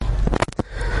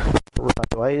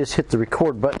I just hit the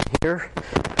record button here.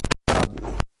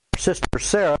 Sister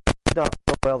Sarah did not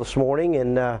feel well this morning,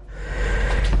 and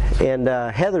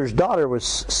Heather's daughter was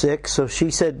sick, so she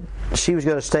said she was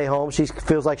going to stay home. She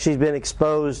feels like she's been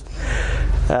exposed.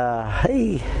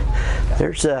 Hey,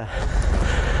 there's got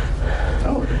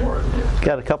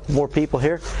a couple more people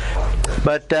here.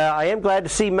 But I am glad to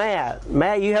see Matt.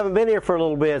 Matt, you haven't been here for a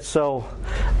little bit, so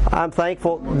I'm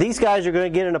thankful. These guys are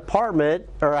going to get an apartment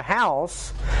or a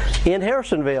house in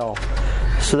Harrisonville,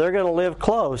 so they're going to live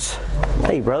close.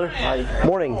 Hey, brother. Hi.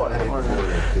 Morning.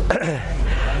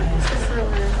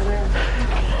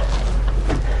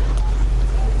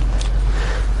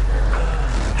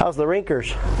 How's the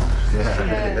Rinkers?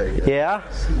 Yeah?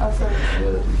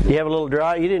 You have a little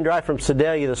drive? You didn't drive from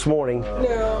Sedalia this morning?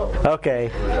 No. Okay.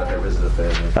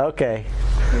 Okay.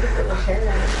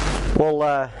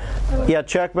 Well, yeah,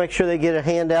 Chuck, make sure they get a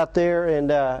hand out there. And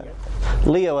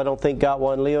Leo, I don't think, got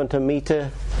one. Leo and Tamita.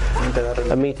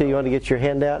 Amita, you want to get your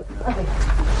hand out?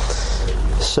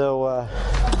 So,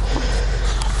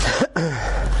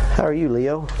 how are you,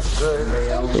 Leo? Good,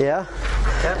 Leo. Yeah?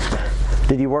 Yep.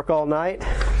 Did you work all night?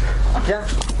 Yeah.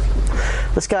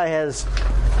 This guy has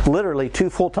literally 2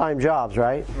 full-time jobs,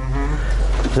 right?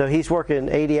 Mm-hmm. So he's working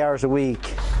 80 hours a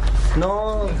week.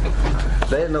 No,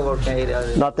 there's no working 80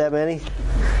 hours. Not that many?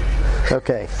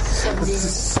 Okay.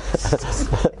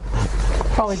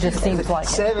 Probably just seems like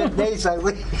 7 days a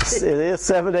week. It is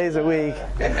 7 days a week.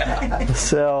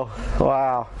 So,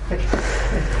 wow.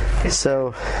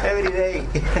 So, Every day.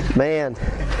 man,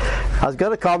 I was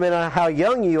going to comment on how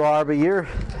young you are, but you're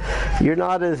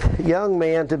not a young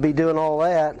man to be doing all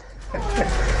that.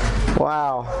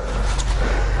 Wow.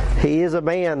 He is a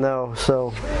man, though,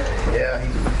 so. Yeah,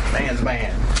 he's man's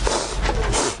man.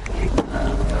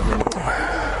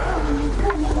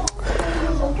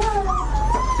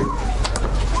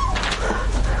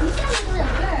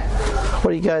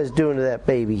 What are you guys doing to that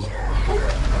baby?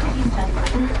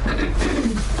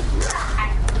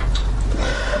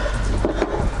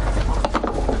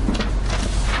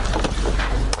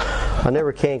 I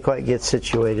never can quite get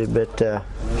situated, but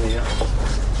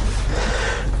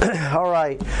all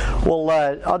right. Well,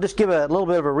 I'll just give a little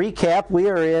bit of a recap. We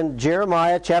are in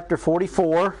Jeremiah chapter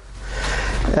 44.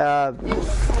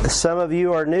 Some of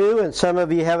you are new, and some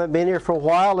of you haven't been here for a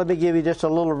while. Let me give you just a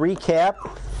little recap.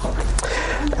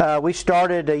 We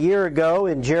started a year ago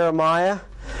in Jeremiah,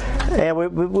 and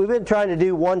we've been trying to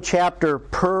do 1 chapter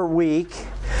per week.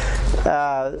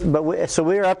 So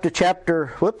we're up to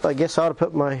chapter. Whoop! I guess I ought to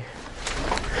put my.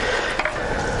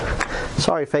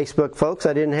 Sorry, Facebook folks,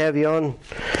 I didn't have you on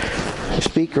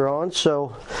speaker on.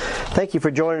 So, thank you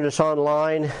for joining us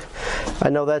online. I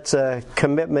know that's a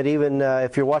commitment, even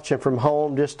if you're watching from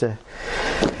home, just to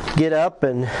get up.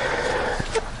 And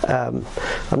I'm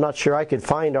not sure I could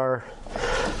find our.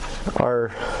 I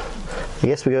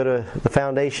guess we go to the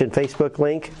Foundation Facebook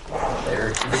link.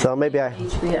 So maybe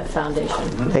HBF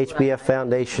Foundation. HBF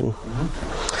Foundation.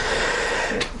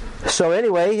 So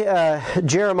anyway,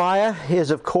 Jeremiah is,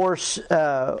 of course,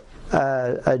 a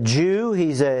Jew.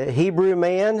 He's a Hebrew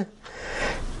man,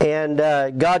 and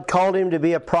God called him to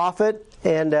be a prophet.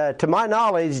 And to my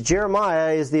knowledge,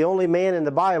 Jeremiah is the only man in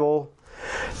the Bible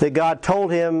that God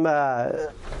told him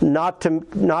not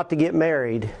to get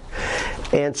married.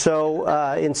 And so,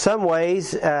 in some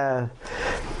ways, in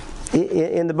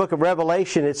the book of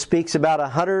Revelation, it speaks about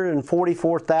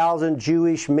 144,000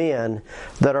 Jewish men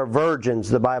that are virgins,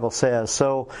 the Bible says.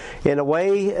 So, in a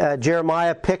way,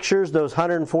 Jeremiah pictures those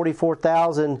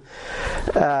 144,000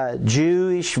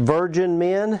 Jewish virgin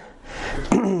men.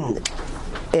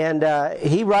 And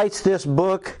he writes this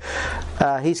book.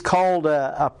 He's called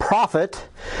a prophet.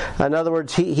 In other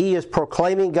words, he is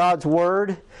proclaiming God's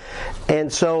word.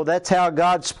 And so that's how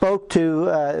God spoke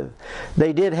to.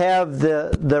 They did have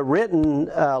the written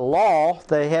law.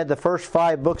 They had the first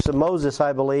 5 books of Moses,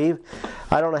 I believe.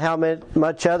 I don't know how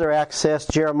much other access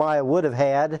Jeremiah would have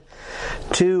had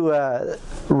to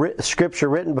scripture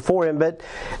written before him. But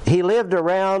he lived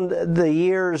around the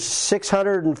years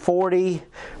 640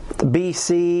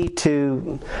 BC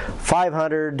to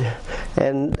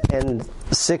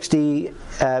 560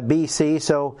 BC.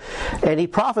 So, and he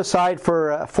prophesied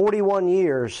for 41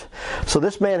 years. So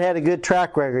this man had a good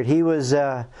track record. He was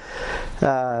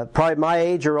probably my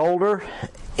age or older,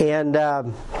 and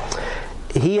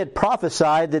he had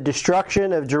prophesied the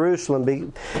destruction of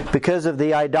Jerusalem because of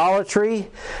the idolatry.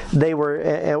 They were,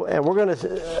 and we're going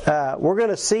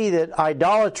to see that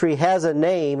idolatry has a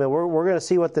name, and we're going to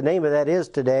see what the name of that is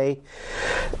today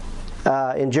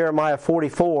in Jeremiah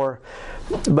 44.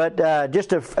 But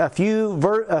just a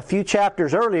few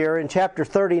chapters earlier, in chapter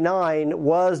 39,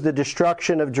 was the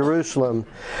destruction of Jerusalem.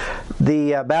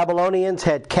 The Babylonians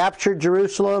had captured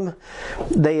Jerusalem.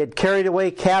 They had carried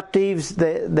away captives.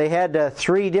 They had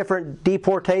 3 different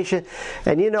deportations.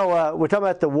 And we're talking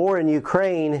about the war in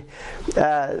Ukraine.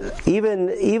 Even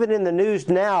in the news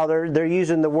now, they're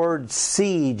using the word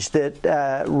siege.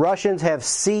 That Russians have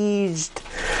sieged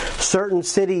certain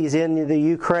cities in the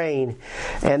Ukraine,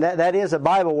 and that is a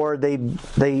Bible word.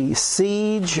 They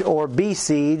siege or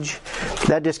besiege.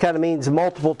 That just kind of means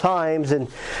multiple times. And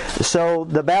so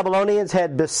the Babylonians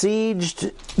had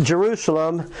besieged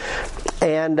Jerusalem,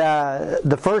 and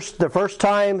the first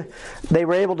time they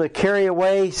were able to carry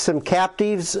away some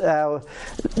captives.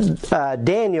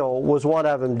 Daniel was one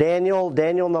of them. Daniel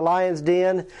in the lion's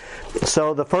den.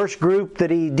 So the first group that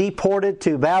he deported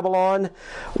to Babylon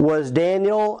was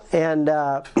Daniel, and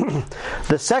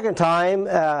the second time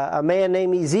a man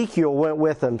named Ezekiel went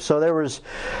with him. So there was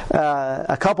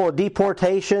a couple of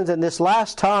deportations, and this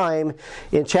last time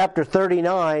in chapter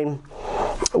 39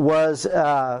 was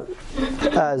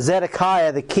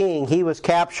Zedekiah the king. He was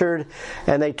captured,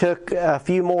 and they took a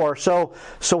few more. So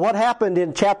what happened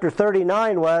in chapter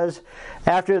 39 was,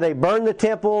 after they burned the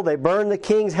temple, they burned the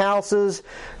king's houses,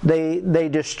 they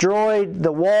destroyed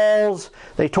the walls,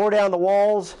 they tore down the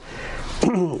walls,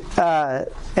 and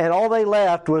all they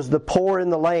left was the poor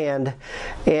in the land.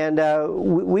 And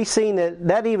we seen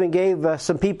that even gave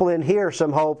some people in here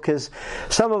some hope, because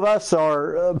some of us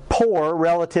are poor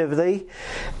relatively,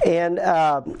 and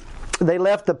they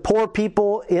left the poor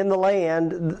people in the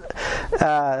land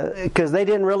because they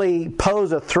didn't really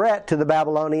pose a threat to the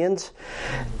Babylonians,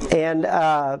 and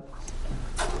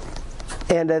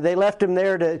they left them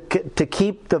there to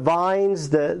keep the vines,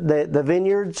 the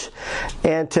vineyards,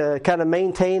 and to kind of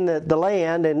maintain the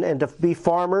land and to be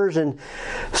farmers. And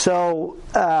so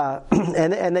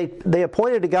and they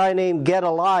appointed a guy named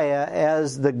Gedaliah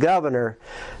as the governor,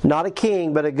 not a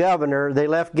king but a governor. They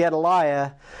left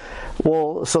Gedaliah.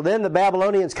 Well, so then the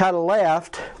Babylonians kind of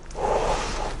left,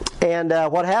 and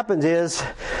what happens is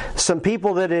some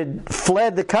people that had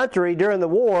fled the country during the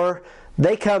war,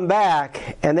 they come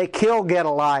back and they kill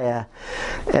Gedaliah,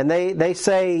 and they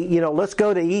say, let's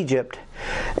go to Egypt.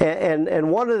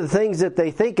 And one of the things that they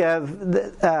think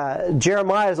of,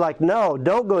 Jeremiah is like, no,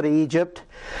 don't go to Egypt.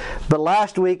 But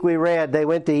last week we read they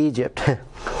went to Egypt.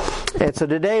 And so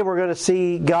today we're going to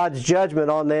see God's judgment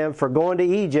on them for going to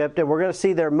Egypt, and we're going to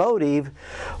see their motive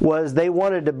was they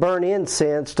wanted to burn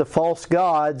incense to false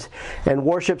gods and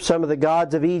worship some of the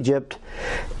gods of Egypt.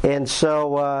 And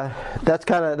so that's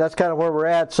kind of where we're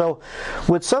at. So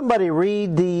would somebody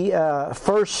read the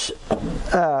first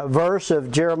verse of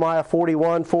Jeremiah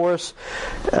 41 for us?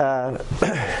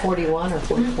 41 or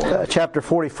 44? Chapter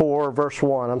 44, verse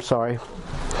 1. I'm sorry.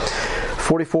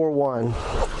 44:1.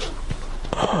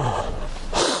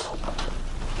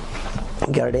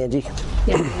 Got it, Angie?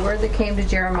 Yes, the word that came to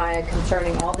Jeremiah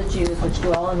concerning all the Jews which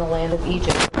dwell in the land of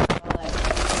Egypt,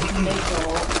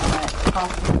 Migdol,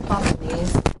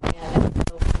 Ptolemies, and in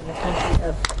the country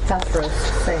of Pathros,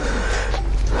 saying.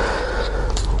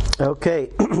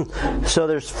 Okay, so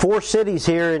there's 4 cities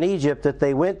here in Egypt that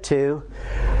they went to,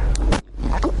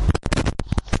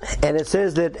 and it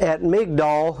says that at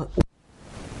Migdol,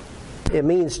 it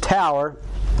means tower.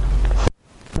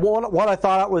 What I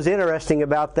thought was interesting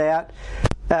about that,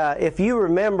 if you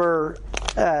remember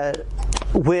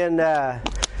when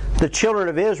the children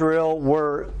of Israel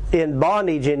were in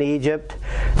bondage in Egypt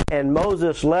and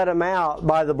Moses led them out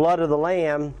by the blood of the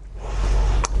Lamb,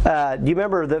 do you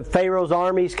remember the Pharaoh's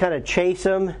armies kind of chase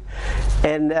them,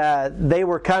 and they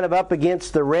were kind of up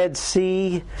against the Red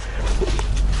Sea,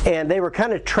 and they were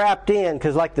kind of trapped in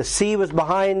because like the sea was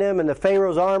behind them and the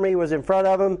Pharaoh's army was in front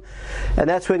of them, and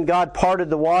that's when God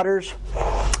parted the waters.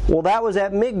 Well, that was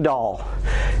at Migdol.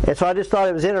 And so I just thought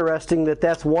it was interesting that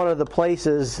that's one of the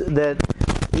places that,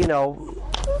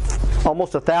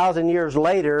 almost 1,000 years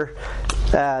later,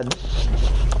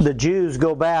 the Jews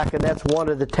go back, and that's one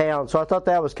of the towns. So I thought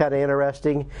that was kind of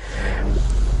interesting.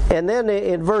 And then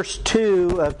in verse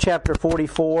 2 of chapter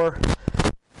 44,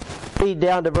 read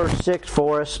down to verse 6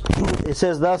 for us. It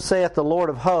says, "Thus saith the Lord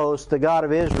of hosts, the God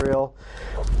of Israel,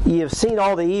 ye have seen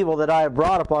all the evil that I have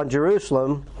brought upon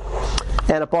Jerusalem,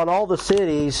 and upon all the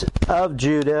cities of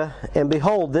Judah, and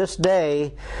behold, this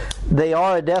day they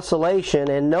are a desolation,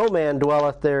 and no man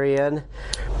dwelleth therein."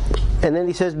 And then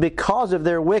he says, "Because of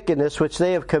their wickedness which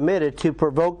they have committed to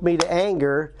provoke me to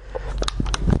anger,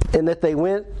 and that they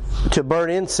went to burn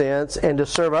incense and to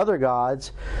serve other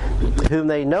gods, whom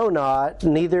they know not,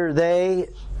 neither they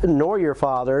nor your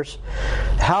fathers.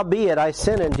 Howbeit I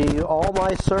sent unto you all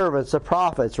my servants the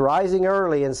prophets, rising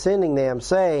early and sending them,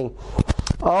 saying,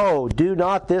 Oh, do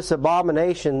not this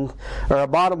abomination or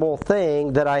abominable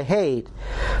thing that I hate.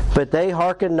 But they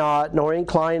hearkened not, nor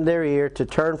inclined their ear to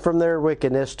turn from their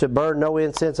wickedness, to burn no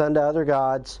incense unto other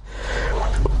gods.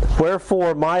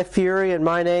 Wherefore my fury and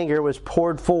mine anger was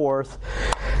poured forth,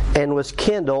 and was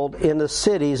kindled in the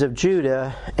cities of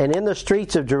Judah and in the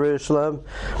streets of Jerusalem,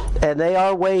 and they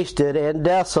are wasted and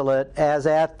desolate as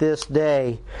at this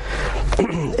day.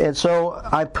 And so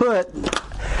I put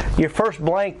your first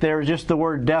blank there is just the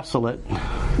word desolate.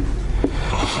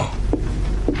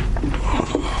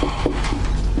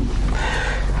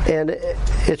 And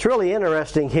it's really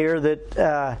interesting here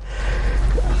that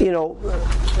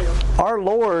our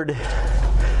Lord,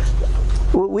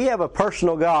 we have a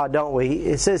personal God, don't we?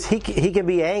 It says He can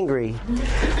be angry.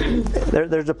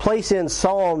 There's a place in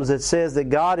Psalms that says that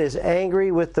God is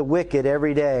angry with the wicked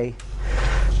every day.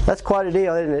 That's quite a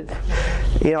deal, isn't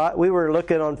it? We were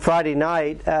looking on Friday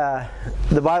night.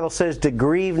 The Bible says to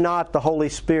grieve not the Holy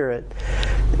Spirit.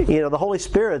 The Holy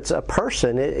Spirit's a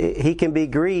person. He can be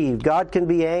grieved. God can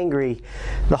be angry.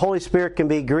 The Holy Spirit can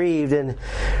be grieved, and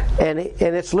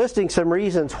it's listing some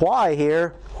reasons why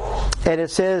here. And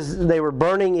it says they were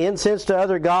burning incense to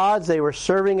other gods. They were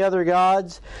serving other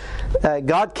gods.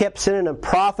 God kept sending them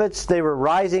prophets. They were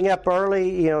rising up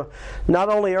early. Not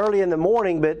only early in the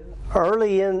morning, but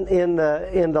early in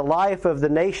the life of the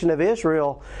nation of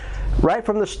Israel. Right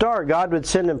from the start, God would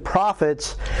send them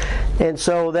prophets, and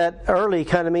so that early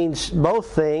kind of means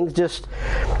both things. Just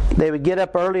they would get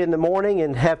up early in the morning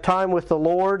and have time with the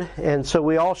Lord, and so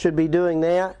we all should be doing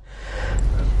that.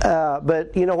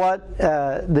 But you know what?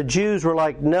 The Jews were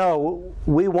like, no,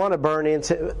 we want to burn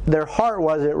incense. Their heart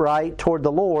wasn't right toward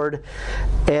the Lord,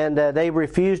 and they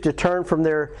refused to turn from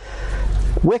their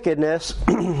wickedness.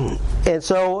 And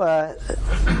so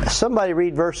somebody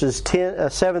read verses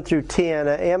 7 through 10.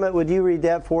 Emmett, would you read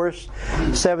that for us?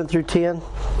 7 through 10.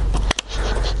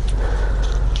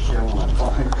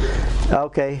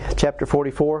 Okay, chapter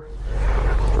 44.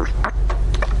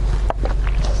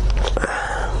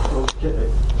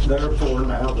 Okay. Therefore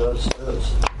now thus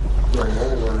says the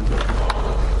Lord,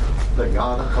 the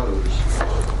God of hosts,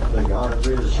 the God of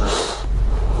Israel,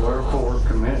 wherefore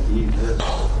commit ye this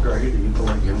great evil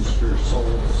against your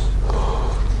souls,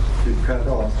 to cut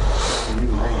off every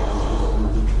man,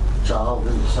 woman, child,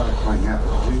 and suckling out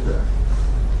of Judah,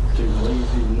 to leave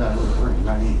ye none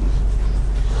remain.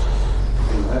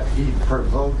 And that ye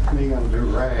provoked me unto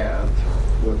wrath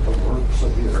with the works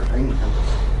of your hands,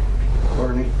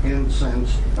 burning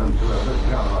incense unto other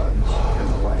gods in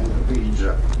the land of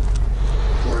Egypt,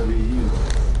 where ye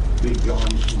be gone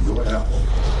to dwell,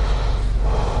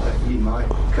 that ye might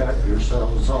cut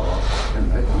yourselves off, and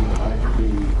that ye might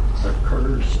be a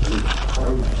curse and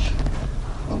reproach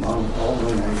among all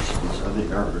the nations of the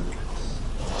earth.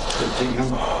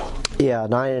 Yeah,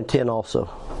 9 and 10 also.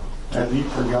 Have ye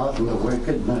forgotten the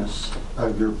wickedness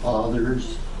of your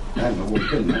fathers and the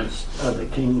wickedness of the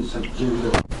kings of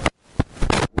Judah?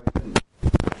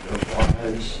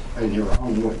 And your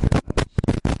own wickedness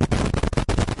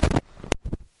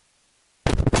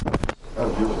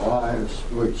of your wives,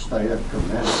 which they have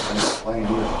committed in the land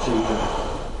of Judah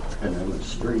and in the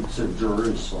streets of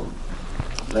Jerusalem.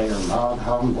 They are not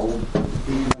humbled,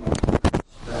 even on this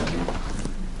day,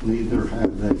 neither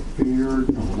have they feared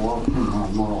nor walked in my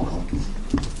law,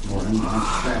 nor in my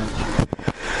statutes.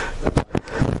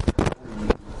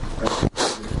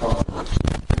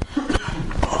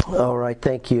 All right,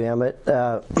 thank you, Emmett.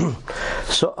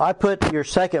 So I put your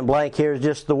second blank here is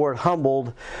just the word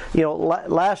humbled.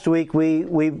 Last week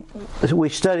we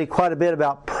studied quite a bit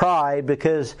about pride,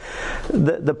 because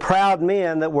the proud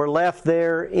men that were left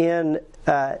there in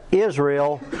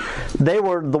Israel, they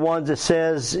were the ones that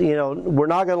says, we're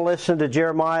not going to listen to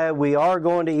Jeremiah. We are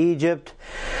going to Egypt.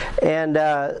 And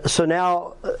so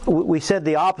now we said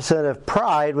the opposite of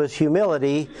pride was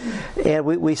humility. And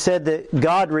we said that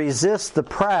God resists the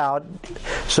proud.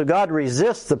 So God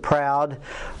resists the proud,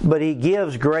 but He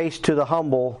gives grace to the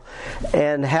humble.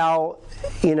 And how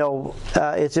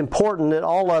it's important that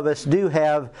all of us do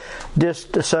have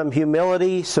just some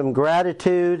humility, some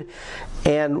gratitude,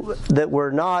 and that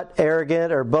we're not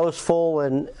arrogant or boastful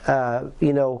and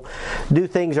do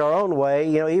things our own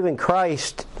way. Even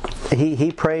Christ,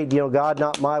 he prayed, God,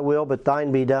 not my will but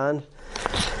thine be done.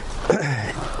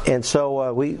 And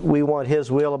so we want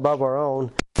His will above our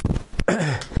own.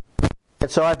 And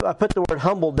so I put the word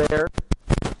humble there.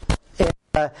 And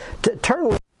turn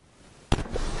with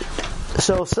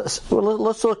So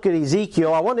let's look at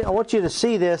Ezekiel. I want you to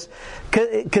see this,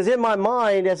 because in my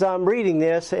mind, as I'm reading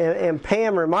this, and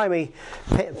Pam reminded me,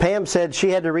 Pam said she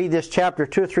had to read this chapter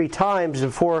 2 or 3 times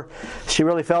before she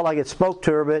really felt like it spoke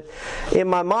to her. But in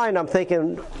my mind, I'm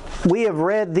thinking, we have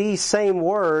read these same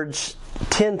words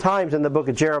 10 times in the book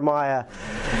of Jeremiah.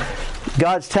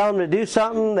 God's telling them to do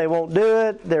something, they won't do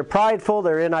it, they're prideful,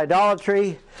 they're in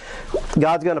idolatry,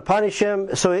 God's going to punish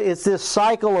them. So it's this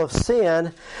cycle of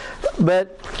sin.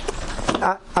 But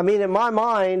I mean, in my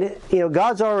mind,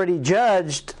 God's already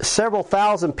judged several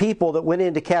thousand people that went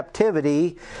into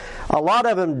captivity. A lot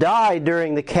of them died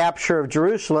during the capture of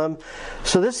Jerusalem.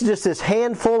 So this is just this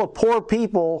handful of poor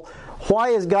people. Why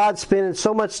is God spending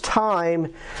so much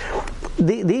time?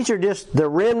 These are just the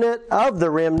remnant of the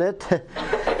remnant.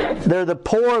 They're the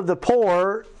poor of the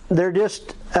poor. They're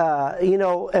just, and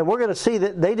we're going to see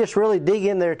that they just really dig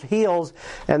in their heels,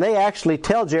 and they actually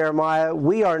tell Jeremiah,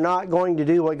 we are not going to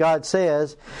do what God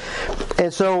says.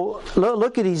 And so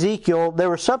look at Ezekiel.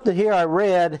 There was something here I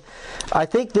read. I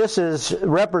think this is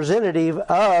representative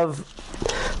of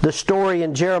the story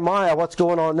in Jeremiah, what's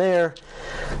going on there.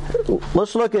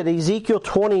 Let's look at Ezekiel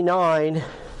 29.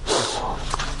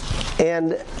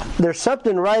 And there's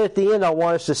something right at the end I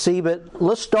want us to see, but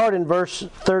let's start in verse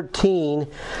 13.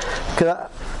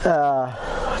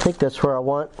 I think that's where I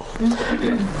want.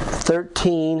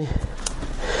 13.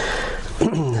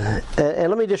 And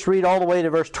let me just read all the way to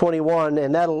verse 21,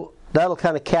 and that'll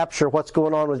kind of capture what's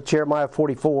going on with Jeremiah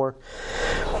 44.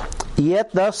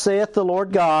 Yet thus saith the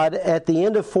Lord God, at the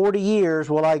end of 40 years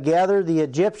will I gather the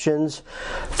Egyptians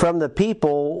from the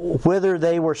people whither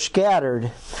they were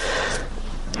scattered.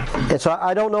 And so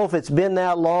I don't know if it's been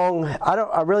that long.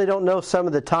 I really don't know some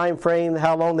of the time frame,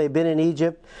 how long they've been in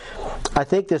Egypt. I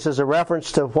think this is a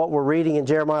reference to what we're reading in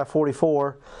Jeremiah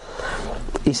 44.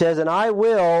 He says, and I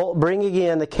will bring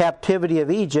again the captivity of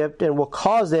Egypt, and will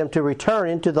cause them to return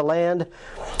into the land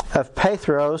of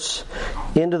Pathros,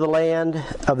 into the land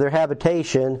of their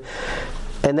habitation,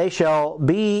 and they shall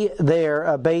be there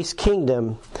a base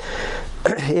kingdom.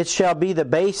 It shall be the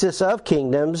basis of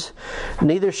kingdoms,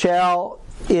 neither shall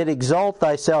it exalt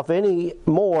thyself any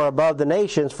more above the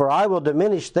nations, for I will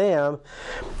diminish them,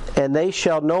 and they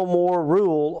shall no more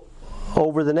rule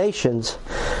over the nations.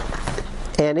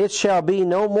 And it shall be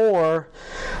no more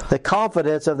the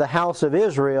confidence of the house of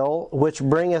Israel, which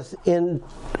bringeth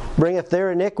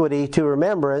their iniquity to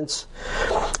remembrance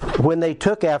when they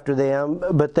took after them,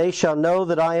 but they shall know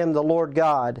that I am the Lord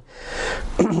God.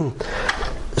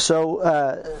 So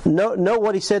note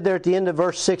what he said there at the end of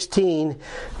verse 16.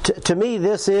 To me,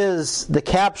 this is the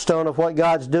capstone of what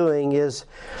God's doing. Is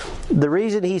the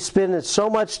reason he's spending so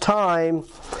much time.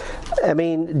 I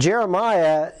mean,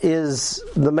 Jeremiah is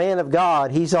the man of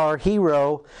God. He's our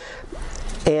hero.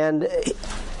 And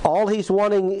all he's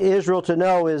wanting Israel to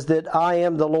know is that I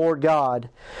am the Lord God.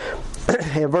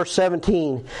 In verse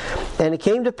 17, and it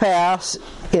came to pass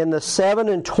in the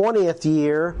 27th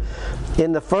year,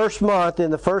 in the first month,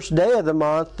 in the first day of the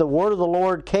month, the word of the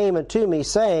Lord came unto me,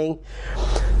 saying,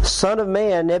 Son of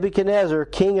man, Nebuchadnezzar,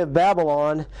 king of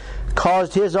Babylon,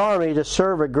 caused his army to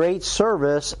serve a great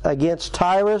service against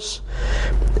Tyrus.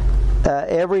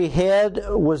 Every head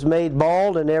was made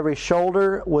bald, and every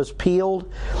shoulder was peeled.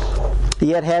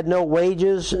 Yet had no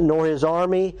wages, nor his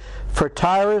army, for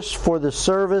Tyrus, for the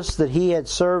service that he had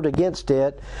served against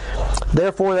it.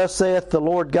 Therefore thus saith the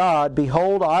Lord God,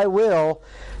 Behold, I will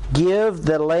give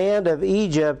the land of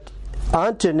Egypt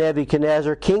unto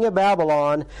Nebuchadnezzar, king of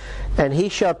Babylon, and he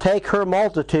shall take her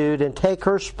multitude, and take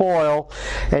her spoil,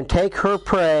 and take her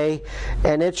prey,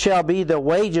 and it shall be the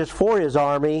wages for his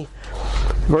army.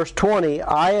 Verse 20,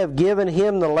 I have given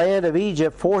him the land of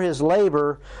Egypt for his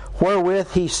labor,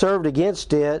 wherewith he served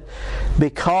against it,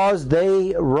 because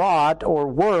they wrought or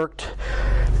worked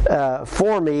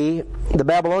for me, the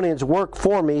Babylonians worked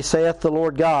for me, saith the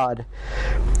Lord God.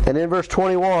 And in verse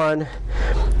 21,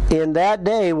 in that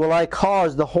day will I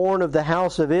cause the horn of the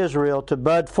house of Israel to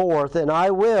bud forth, and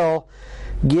I will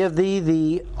give thee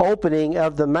the opening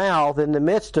of the mouth in the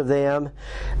midst of them,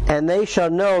 and they shall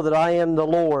know that I am the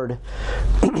Lord.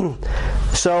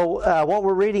 So what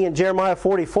we're reading in Jeremiah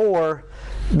 44,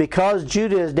 because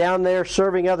Judah is down there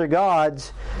serving other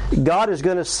gods, God is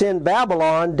going to send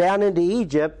Babylon down into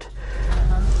Egypt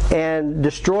and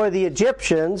destroy the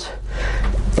Egyptians,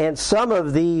 and some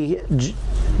of the...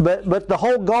 But the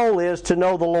whole goal is to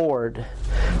know the Lord.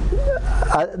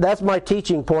 That's my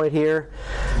teaching point here.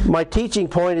 My teaching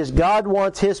point is God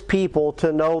wants His people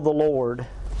to know the Lord.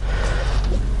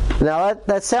 Now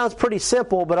that sounds pretty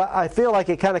simple, but I feel like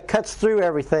it kind of cuts through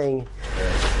everything.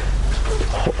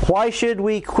 Why should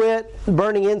we quit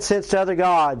burning incense to other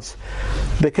gods?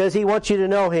 Because He wants you to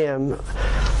know Him.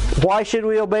 Why should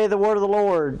we obey the word of the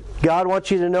Lord? God wants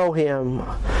you to know Him.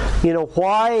 You know,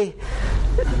 why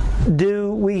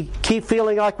do we keep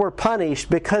feeling like we're punished?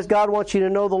 Because God wants you to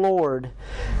know the Lord.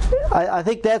 I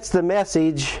think that's the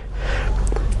message.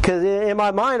 Because in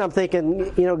my mind I'm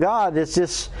thinking, you know, God, it's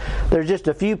just, there's just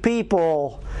a few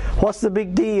people. What's the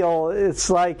big deal? It's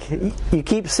like you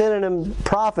keep sending them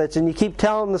prophets and you keep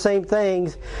telling them the same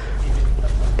things.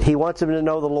 He wants them to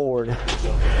know the Lord.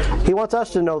 He wants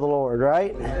us to know the Lord,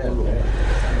 right?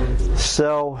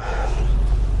 So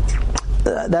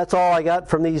that's all I got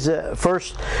from these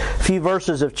first few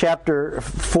verses of chapter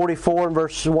 44 and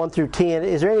verses 1 through 10.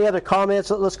 Is there any other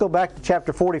comments? Let's go back to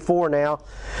chapter 44 now.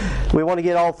 We want to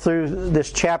get all through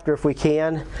this chapter if we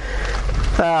can.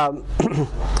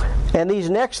 And these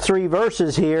next three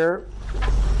verses here,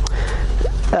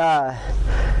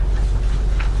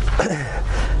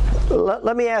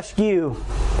 let me ask you,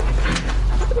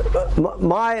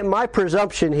 my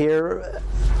presumption here,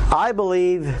 I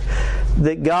believe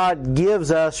that God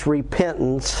gives us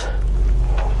repentance.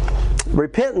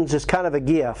 Repentance is kind of a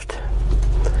gift.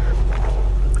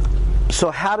 So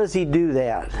how does He do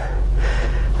that?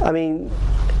 I mean,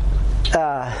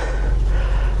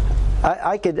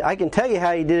 I can tell you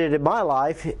how He did it in my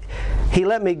life. He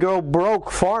let me go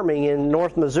broke farming in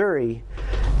North Missouri,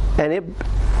 and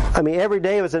every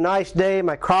day was a nice day.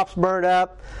 My crops burned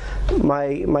up.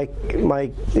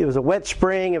 It was a wet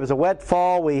spring. It was a wet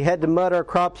fall. We had to mud our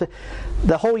crops.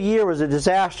 The whole year was a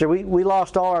disaster. We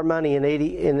lost all our money in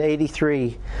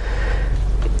 83.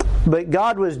 But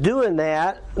God was doing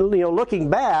that, looking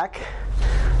back,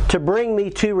 to bring me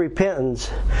to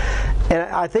repentance. And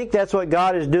I think that's what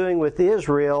God is doing with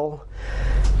Israel.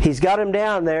 He's got them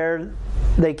down there.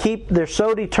 They're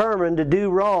so determined to do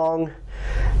wrong.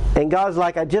 And God's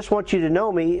like, I just want you to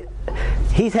know me.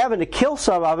 He's having to kill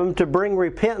some of them to bring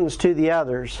repentance to the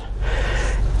others.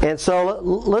 And so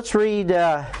let's read,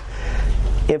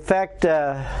 in fact,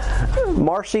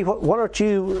 Marcy, why don't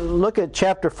you look at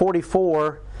chapter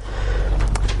 44.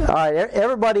 All right,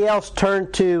 everybody else turn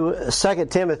to 2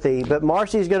 Timothy, but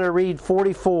Marcy's going to read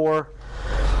 44,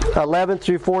 11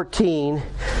 through 14,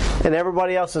 and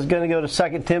everybody else is going to go to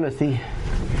 2 Timothy.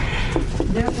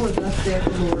 Therefore thus saith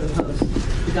the Lord of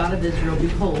hosts, the God of Israel,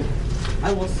 behold,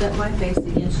 I will set my face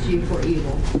against you for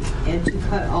evil, and to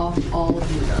cut off all of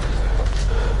Judah.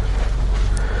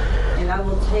 And I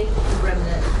will take the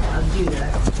remnant of Judah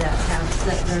that have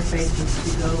set their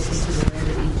faces to go into the land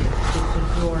of Egypt, to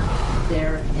sojourn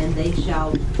there, and they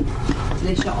shall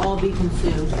all be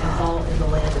consumed and fall in the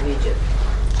land of Egypt.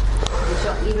 They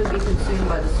shall even be consumed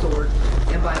by the sword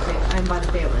and by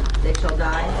the famine. They shall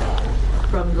die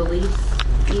from the least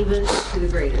even to the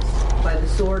greatest, by the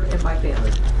sword and by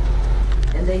famine.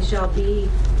 And they shall be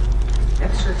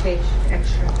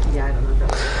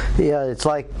Yeah, it's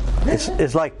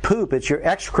like poop. It's your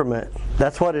excrement.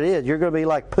 That's what it is. You're going to be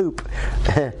like poop.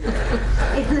 In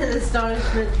the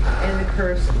astonishment and the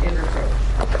curse and reproach.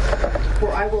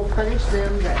 For I will punish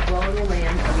them that dwell in the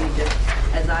land of Egypt,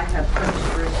 as I have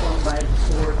punished Jerusalem by the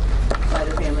sword, by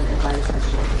the famine, and by the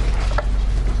pestilence.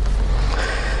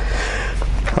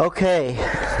 Okay,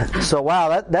 so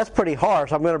wow, that's pretty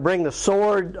harsh. I'm going to bring the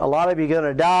sword. A lot of you are going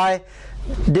to die.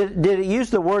 Did it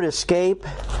use the word escape?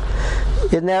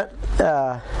 Isn't that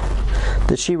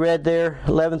that she read there,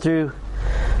 11 through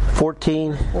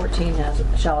 14? 14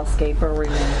 shall escape or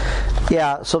remain.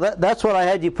 Yeah, so that's what I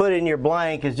had you put in your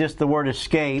blank, is just the word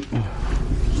escape.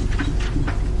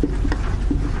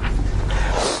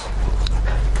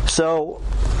 So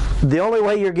the only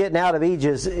way you're getting out of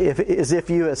Egypt is if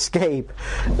you escape.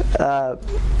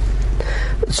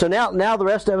 So now the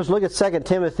rest of us look at 2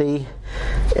 Timothy,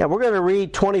 and we're going to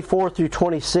read 24 through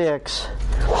 26.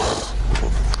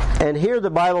 And here the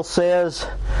Bible says,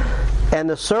 "And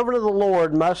the servant of the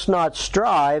Lord must not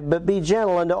strive, but be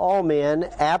gentle unto all men,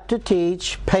 apt to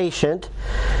teach, patient,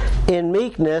 in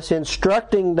meekness,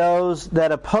 instructing those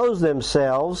that oppose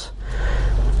themselves,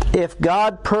 if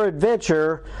God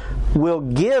peradventure will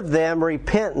give them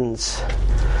repentance."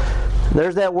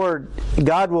 There's that word.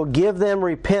 God will give them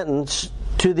repentance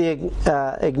to the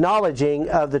acknowledging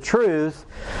of the truth,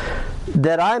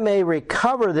 that I may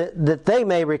recover that they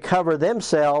may recover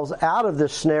themselves out of the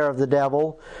snare of the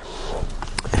devil,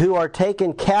 who are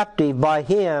taken captive by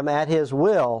him at his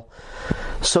will.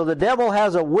 So the devil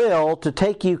has a will to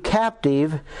take you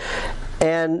captive,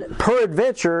 and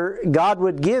peradventure God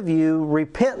would give you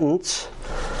repentance,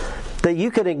 that you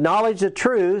can acknowledge the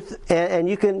truth and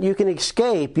you can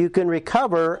escape, you can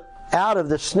recover out of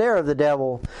the snare of the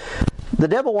devil. The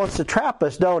devil wants to trap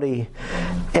us, don't he?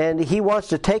 And he wants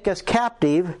to take us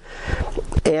captive.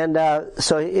 And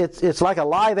so it's like a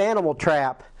live animal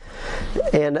trap.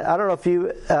 And I don't know if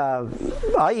you,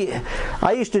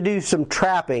 I used to do some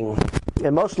trapping,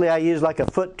 and mostly I used like a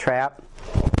foot trap.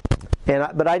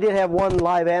 But I did have one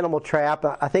live animal trap.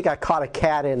 I think I caught a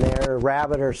cat in there, a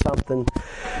rabbit or something.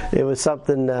 It was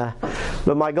something.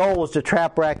 But my goal was to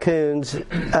trap raccoons.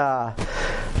 But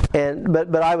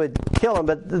I would kill them.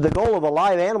 But the goal of a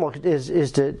live animal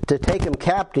is to take them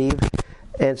captive.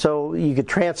 And so you could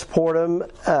transport them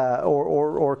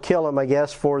or kill them, I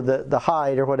guess, for the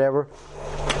hide or whatever.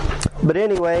 But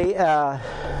anyway,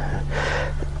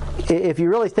 if you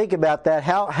really think about that,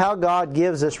 how God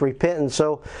gives us repentance.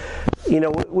 So,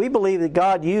 we believe that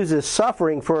God uses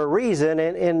suffering for a reason.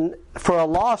 And for a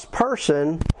lost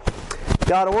person,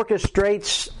 God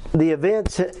orchestrates the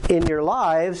events in your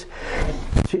lives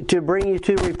to bring you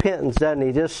to repentance, doesn't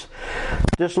He? Just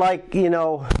like, I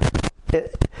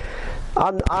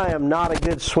am not a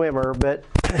good swimmer, but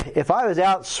if I was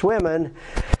out swimming,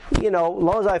 as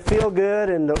long as I feel good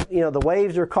and the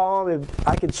waves are calm,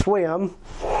 I could swim.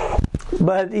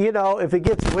 But if it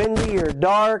gets windy or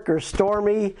dark or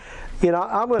stormy,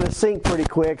 I'm going to sink pretty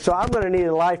quick. So I'm going to need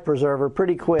a life preserver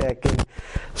pretty quick. And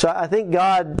so I think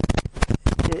God,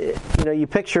 you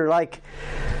picture like,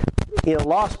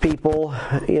 lost people.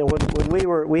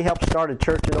 When we helped start a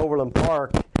church in Overland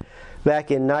Park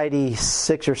back in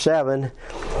 96 or 7,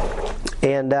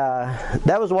 and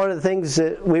that was one of the things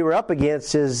that we were up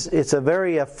against. Is it's a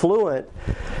very affluent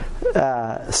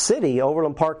city,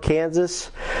 Overland Park, Kansas.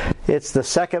 It's the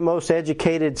second most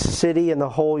educated city in the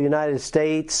whole United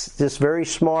States. Just very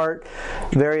smart,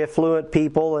 very affluent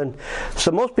people. And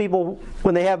so most people,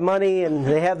 when they have money and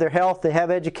they have their health, they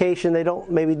have education, they don't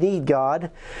maybe need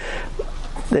God.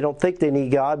 They don't think they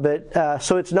need God, but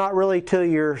so it's not really till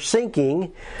you're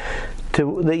sinking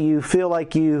that you feel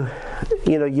like you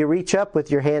reach up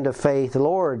with your hand of faith.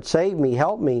 Lord, save me,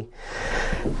 help me.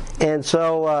 And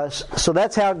so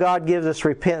that's how God gives us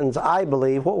repentance, I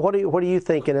believe. What are you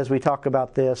thinking as we talk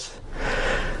about this?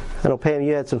 I know, Pam,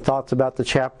 you had some thoughts about the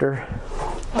chapter.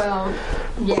 Well,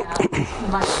 yeah,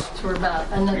 my thoughts were about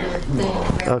another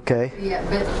thing. Okay. Yeah,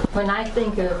 but when I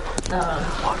think of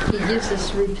He gives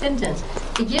us repentance,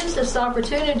 He gives us the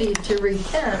opportunity to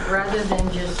repent rather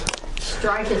than just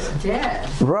strike us dead.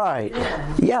 Right.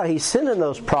 Yeah, He's sending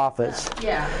those prophets.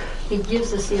 Yeah, He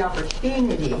gives us the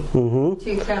opportunity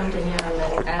to come to Him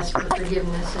and ask for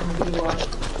forgiveness and be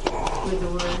washed with the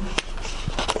Word.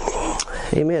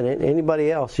 Amen.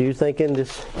 Anybody else? You thinking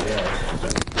this?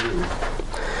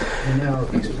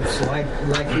 It's like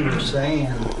you were saying.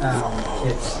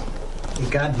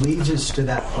 God leads us to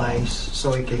that place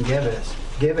so He can give it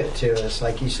to us.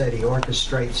 Like you said, He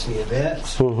orchestrates the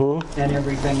events and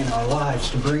everything in our lives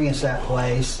to bring us that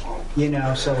place.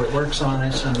 So it works on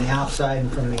us from the outside and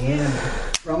from the in.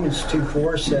 Romans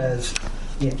 2:4 says,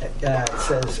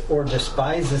 "Or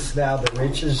despisest thou the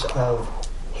riches of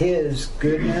His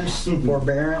goodness,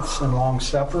 forbearance, and long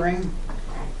suffering,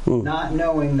 not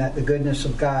knowing that the goodness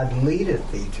of God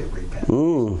leadeth thee to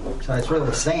repentance." So it's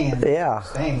really saying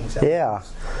things.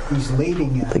 He's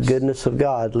leading us. The goodness of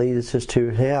God leads us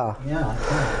to, Yeah.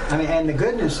 I mean, and the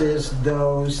goodness is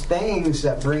those things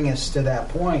that bring us to that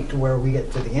point where we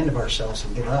get to the end of ourselves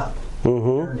and give up.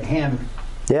 Turn to Him.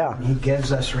 Yeah. And He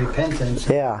gives us repentance.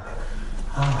 Yeah.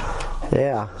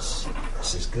 Yeah. This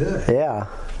is good. Yeah.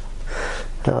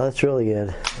 No, that's really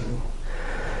good.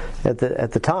 At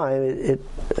the time,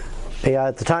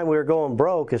 at the time we were going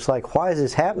broke, it's like, why is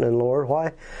this happening, Lord?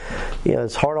 Why?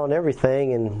 It's hard on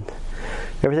everything, and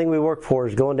everything we work for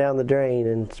is going down the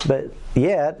drain. But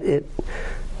yet,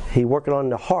 He working on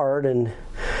the heart and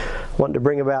wanting to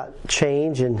bring about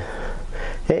change. And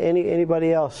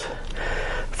anybody else?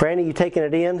 Franny, you taking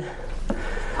it in?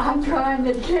 I'm trying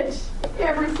to catch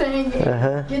everything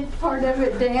and get part of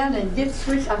it down and get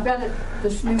switched. I've got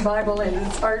this new Bible and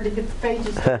it's hard to get the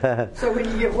pages. So when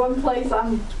you get one place,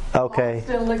 I'm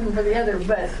still looking for the other.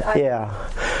 But I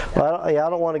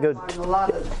don't want to go. A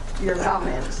lot of your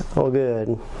comments. Oh,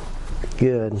 good.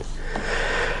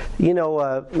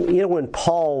 When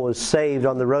Paul was saved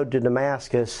on the road to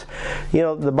Damascus, you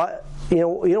know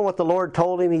what the Lord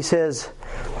told him? He says,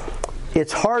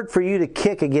 it's hard for you to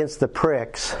kick against the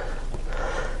pricks.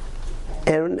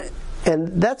 And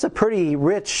that's a pretty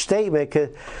rich statement.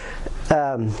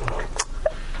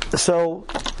 So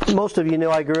most of you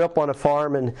know I grew up on a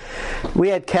farm and we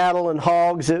had cattle and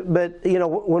hogs. But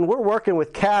when we're working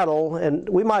with cattle and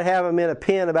we might have them in a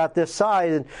pen about this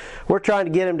size and we're trying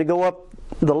to get them to go up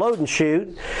the load and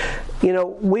shoot,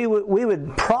 we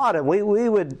would prod them. We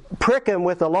would prick them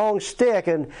with a long stick,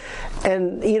 and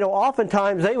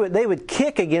oftentimes they would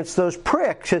kick against those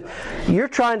pricks. You're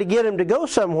trying to get them to go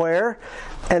somewhere,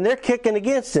 and they're kicking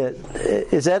against it.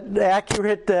 Is that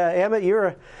accurate,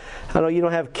 Emmett? I know you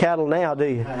don't have cattle now, do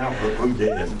you? But we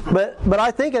did. But I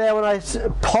think of that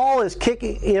when Paul is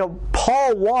kicking.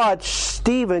 Paul watched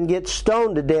Stephen get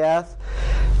stoned to death,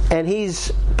 and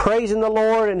he's praising the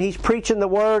Lord and he's preaching the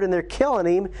word, and they're killing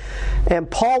him. And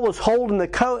Paul was holding the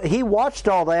coat. He watched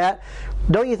all that.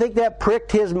 Don't you think that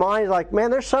pricked his mind? He's like, man,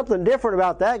 there's something different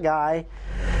about that guy.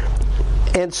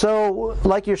 And so,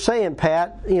 like you're saying,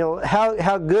 Pat,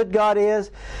 how good God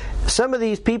is. Some of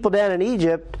these people down in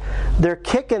Egypt, they're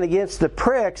kicking against the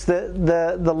pricks.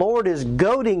 The Lord is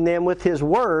goading them with His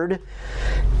word,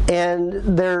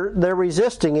 and they're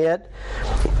resisting it.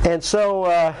 And so,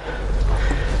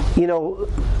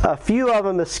 a few of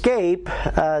them escape.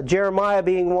 Jeremiah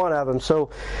being one of them.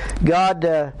 So, God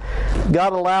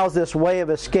allows this way of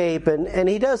escape, and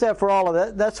He does that for all of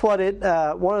that. That's what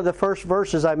one of the first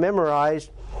verses I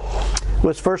memorized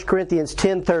was 1 Corinthians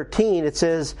 10:13. It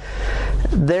says,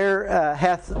 "There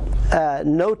hath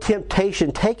no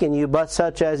temptation taken you but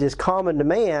such as is common to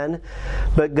man,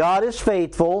 but God is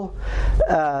faithful,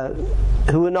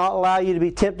 who will not allow you to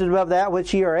be tempted above that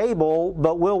which ye are able,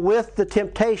 but will with the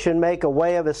temptation make a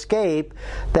way of escape,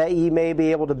 that ye may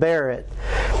be able to bear it."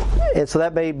 And so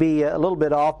that may be a little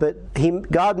bit off, but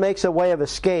God makes a way of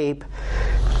escape,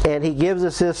 and He gives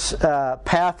us this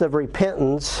path of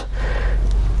repentance.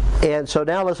 And so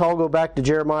now let's all go back to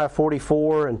Jeremiah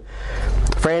 44. And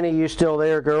Franny, you still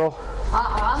there, girl?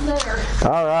 I'm there.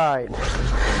 All right.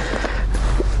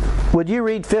 Would you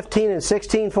read 15 and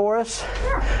 16 for us?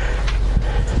 Sure.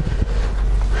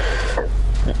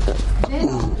 Then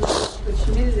which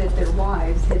knew that their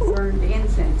wives had burned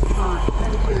incense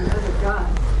unto other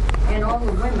gods, and all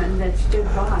the women that stood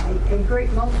by, a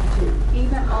great multitude,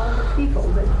 even all the people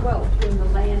that dwelt in the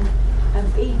land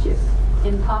of Egypt,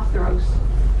 in Pathros,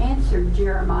 answered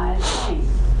Jeremiah, saying,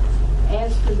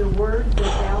 As to the word that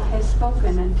thou hast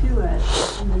spoken unto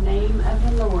us in the name of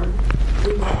the Lord,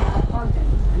 we will not hearken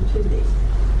unto thee.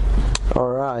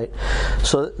 All right.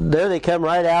 So there they come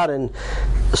right out, and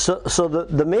so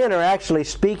the men are actually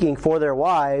speaking for their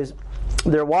wives.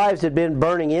 Their wives had been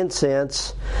burning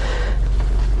incense,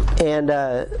 and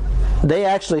they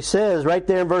actually says right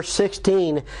there in verse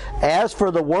 16, "As for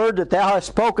the word that thou hast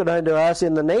spoken unto us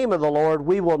in the name of the Lord,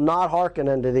 we will not hearken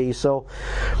unto thee." So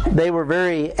they were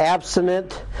very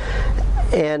abstinent,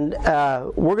 and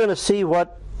we're going to see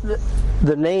what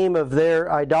the name of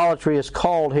their idolatry is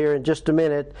called here in just a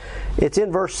minute. It's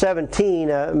in verse 17.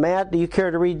 Matt, do you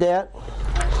care to read that?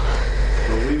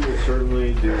 "For we will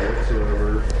certainly do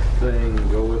whatsoever thing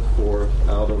goeth forth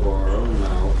out of our own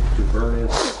mouth, to burn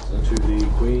incense unto the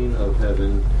Queen of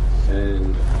heaven,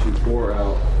 and to pour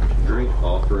out drink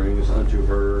offerings unto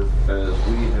her, as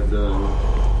we have done,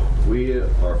 we,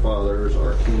 our fathers,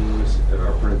 our kings, and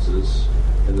our princes,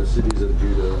 in the cities of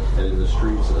Judah, and in the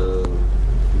streets of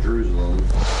Jerusalem.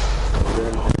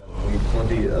 Then have we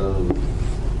plenty of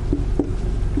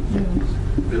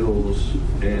victuals,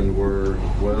 and were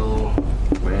well,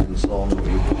 and saw no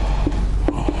evil."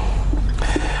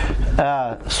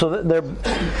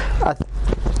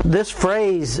 This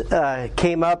phrase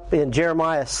came up in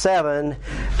Jeremiah 7,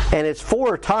 and it's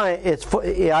 4 times.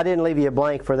 I didn't leave you a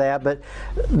blank for that, but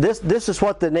this is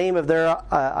what the name of their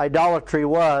idolatry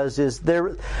was. Is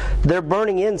they're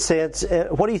burning incense.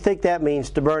 What do you think that means,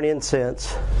 to burn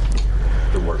incense?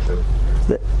 To worship.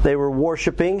 They were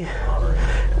worshiping.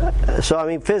 So I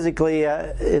mean, physically,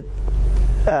 I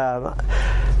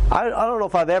don't know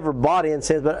if I've ever bought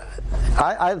incense, but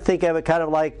I think of it kind of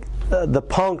like the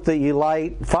punk that you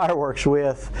light fireworks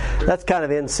with. That's kind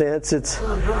of incense. It's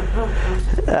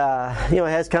it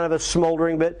has kind of a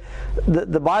smoldering, but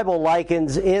the Bible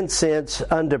likens incense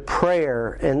unto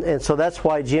prayer, and so that's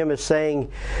why Jim is saying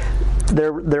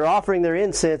they're offering their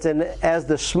incense, and as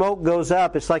the smoke goes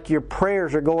up, it's like your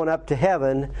prayers are going up to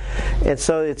heaven, and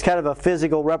so it's kind of a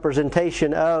physical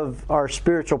representation of our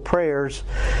spiritual prayers.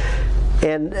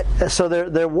 And so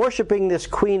they're worshiping this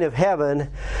Queen of Heaven,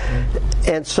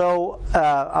 and so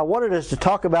I wanted us to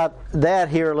talk about that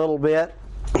here a little bit.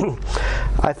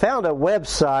 I found a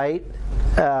website.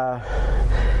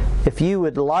 If you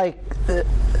would like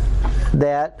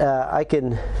that, I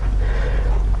can.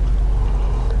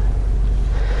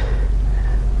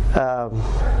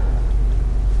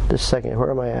 Just a second.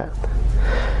 Where am I at?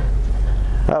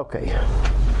 Okay.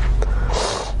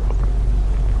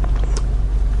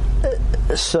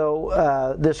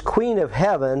 So this Queen of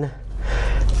Heaven,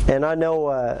 and I know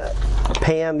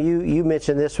Pam, you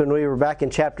mentioned this when we were back in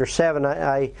chapter 7.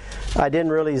 I didn't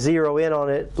really zero in on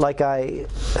it like I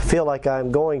feel like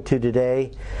I'm going to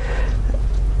today.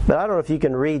 But I don't know if you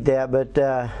can read that, but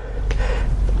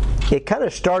it kind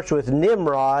of starts with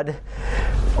Nimrod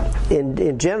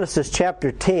in Genesis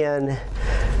chapter 10.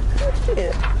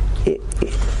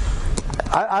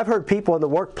 I've heard people in the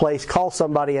workplace call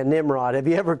somebody a Nimrod. Have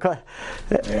you ever?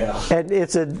 Yeah. And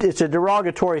it's a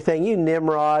derogatory thing. You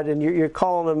Nimrod, and you're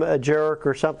calling them a jerk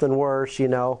or something worse, you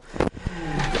know.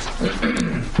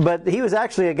 But he was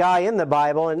actually a guy in the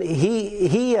Bible, and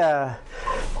he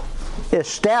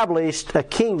established a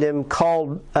kingdom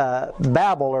called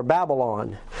Babel or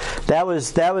Babylon. That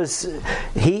was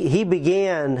he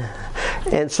began,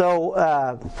 and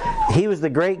so he was the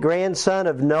great grandson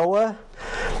of Noah.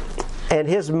 And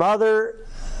his mother,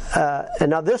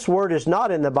 and now this word is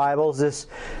not in the Bible, this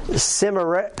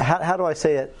how do I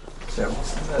say it?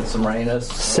 Semiramis.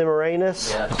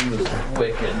 Semiramis? Yeah, she was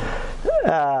wicked.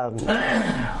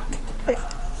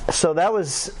 So that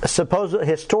was supposedly,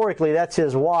 historically, that's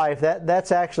his wife.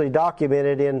 That's actually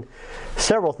documented in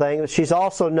several things. She's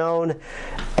also known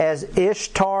as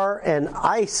Ishtar and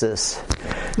Isis.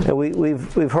 And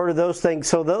we've heard of those things.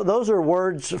 So those are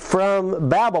words from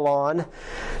Babylon,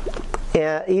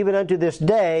 even unto this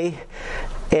day.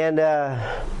 And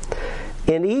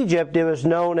in Egypt, it was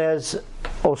known as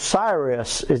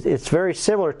Osiris. It's very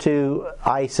similar to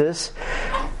Isis.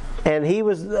 And he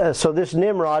was so this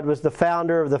Nimrod was the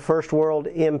founder of the first world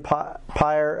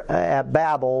empire at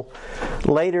Babel,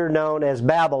 later known as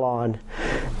Babylon.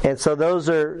 And so those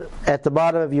are at the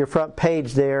bottom of your front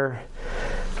page there.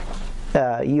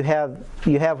 You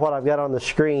have what I've got on the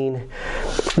screen.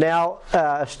 Now,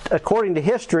 according to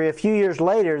history, a few years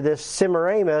later, this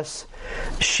Semiramis,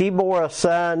 she bore a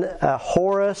son,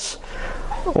 Horus,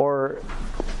 or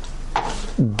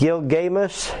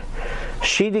Gilgamesh.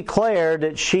 She declared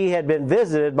that she had been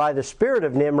visited by the spirit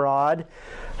of Nimrod,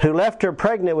 who left her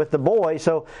pregnant with the boy.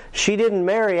 So she didn't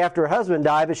marry after her husband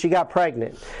died, but she got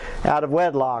pregnant out of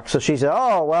wedlock. So she said,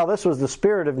 oh, well, this was the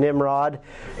spirit of Nimrod.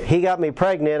 He got me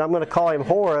pregnant. I'm going to call him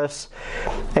Horus.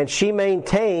 And she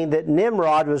maintained that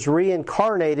Nimrod was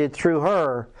reincarnated through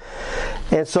her.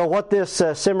 And so what this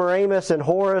Semiramis and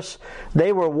Horus,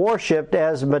 they were worshipped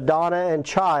as Madonna and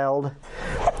Child.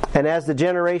 And as the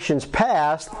generations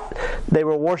passed, they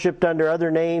were worshipped under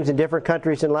other names in different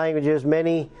countries and languages.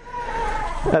 Many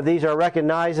of these are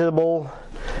recognizable: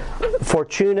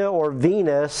 Fortuna or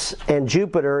Venus and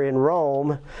Jupiter in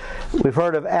Rome. We've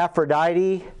heard of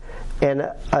Aphrodite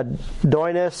and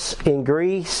Adonis in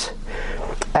Greece.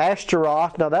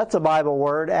 Ashtaroth, now that's a Bible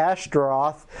word,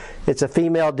 Ashtaroth. It's a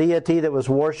female deity that was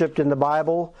worshipped in the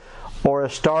Bible. Or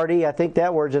Astarte, I think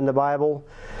that word's in the Bible.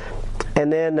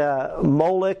 And then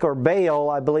Moloch or Baal,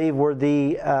 I believe, were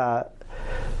the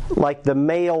like the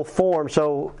male form.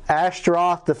 So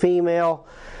Ashtaroth, the female,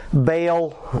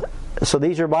 Baal. So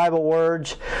these are Bible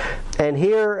words. And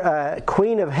here,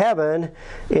 Queen of Heaven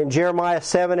in Jeremiah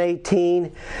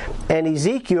 7:18, and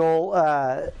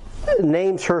Ezekiel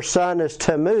names her son as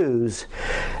Tammuz.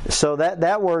 So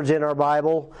that word's in our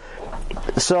Bible.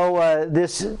 So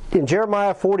this in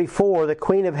Jeremiah 44, the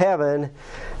Queen of Heaven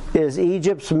is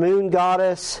Egypt's moon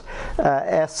goddess,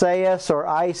 Isaias or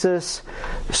Isis.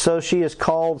 So she is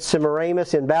called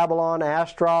Semiramis in Babylon,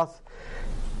 Ashtaroth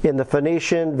in the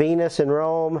Phoenician, Venus in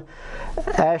Rome,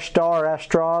 Ashtar,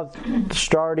 Astarte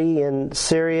in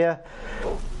Syria,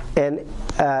 and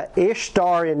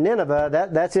Ishtar in Nineveh.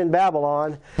 That's in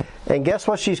Babylon. And guess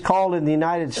what she's called in the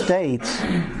United States?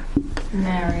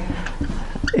 Mary.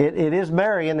 It is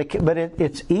Mary, but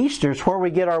it's Easter. It's where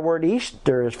we get our word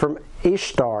Easter, is from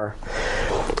Ishtar.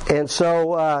 And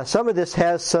so some of this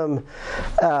has some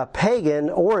pagan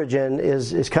origin,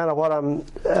 is kind of what I'm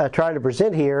trying to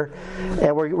present here.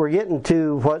 And we're getting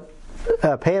to what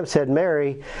Pam said,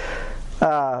 Mary.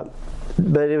 But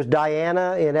it was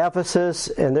Diana in Ephesus,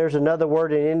 and there's another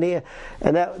word in India.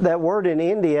 And that word in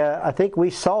India, I think we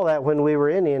saw that when we were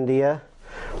in India.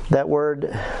 That word,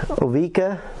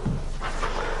 Ovika.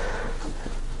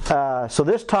 So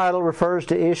this title refers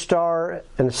to Ishtar,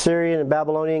 an Assyrian and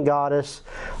Babylonian goddess,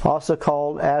 also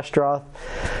called Ashtaroth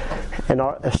and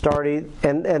Astarte.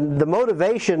 And the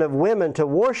motivation of women to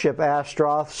worship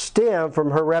Ashtaroth stemmed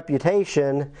from her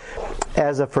reputation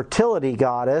as a fertility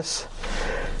goddess.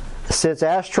 Since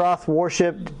Ashtaroth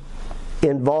worship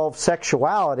involved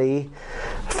sexuality,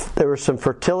 there were some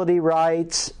fertility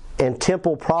rites and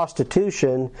temple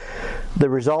prostitution. The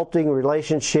resulting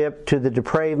relationship to the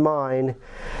depraved mind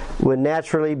would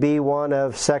naturally be one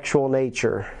of sexual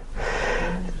nature.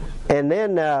 And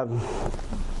then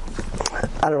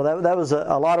I don't know, that was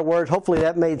a lot of words. Hopefully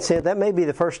that made sense. That may be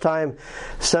the first time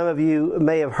some of you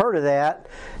may have heard of that.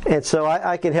 And so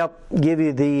I can help give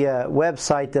you the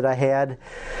website that I had.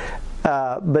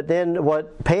 But then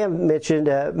what Pam mentioned,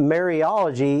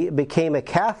 Mariology became a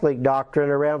Catholic doctrine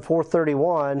around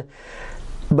 431.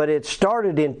 But it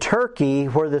started in Turkey,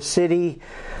 where the city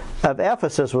of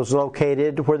Ephesus was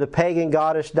located, where the pagan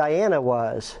goddess Diana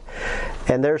was.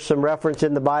 And there's some reference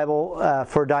in the Bible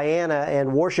for Diana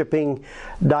and worshiping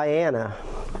Diana.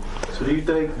 So do you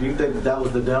think that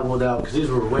was the devil now? Because these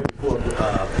were way before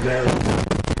Mary.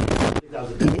 That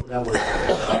was the devil that was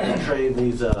portraying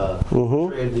these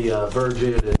portraying the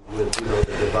virgin and with the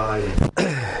divine.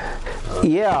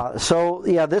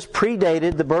 This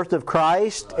predated the birth of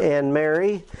Christ and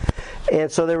Mary,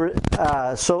 and so there were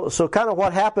so kind of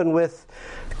what happened with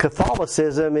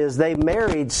Catholicism is they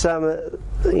married some,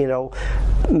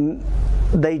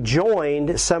 they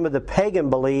joined some of the pagan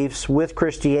beliefs with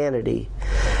Christianity,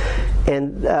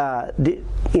 and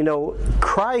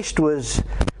Christ was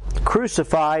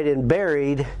crucified and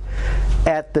buried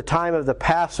at the time of the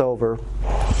Passover,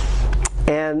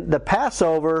 and the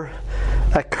Passover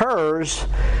occurs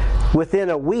within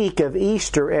a week of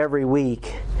Easter every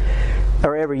week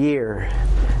or every year,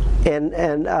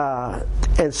 and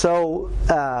so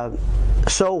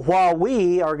while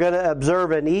we are going to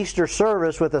observe an Easter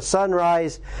service with a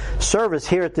sunrise service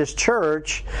here at this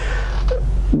church,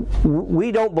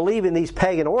 we don't believe in these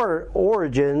pagan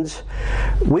origins.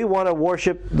 We want to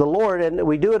worship the Lord, and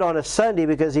we do it on a Sunday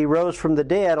because He rose from the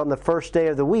dead on the first day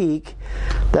of the week.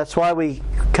 That's why we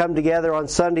come together on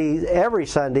Sunday, every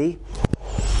Sunday.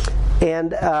 And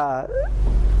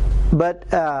but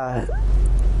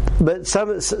some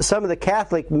of the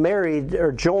Catholic married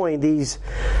or joined these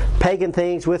pagan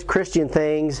things with Christian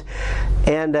things,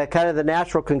 and kind of the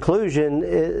natural conclusion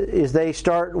is they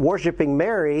start worshiping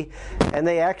Mary, and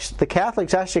the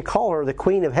Catholics actually call her the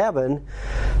Queen of Heaven,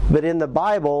 but in the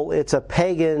Bible it's a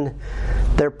pagan.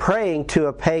 They're praying to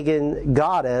a pagan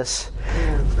goddess,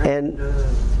 and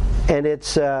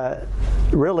it's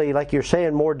really, like you're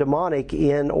saying, more demonic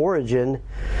in origin.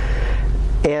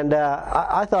 And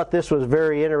I thought this was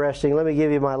very interesting. Let me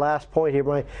give you my last point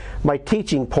here, my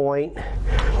teaching point.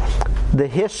 The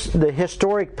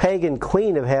historic pagan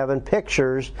Queen of Heaven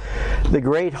pictures the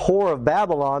great whore of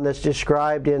Babylon that's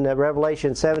described in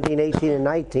Revelation 17, 18, and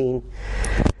 19.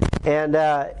 And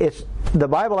the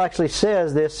Bible actually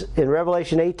says this in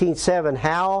Revelation 18:7,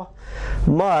 how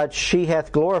much she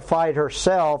hath glorified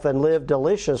herself and lived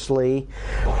deliciously,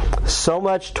 so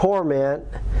much torment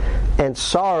and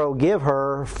sorrow give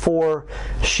her, for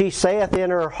she saith in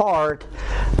her heart,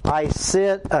 I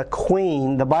sit a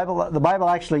queen. The Bible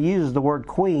actually uses the word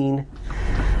queen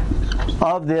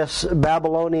of this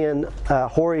Babylonian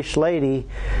whorish lady.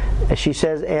 She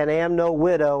says, and am no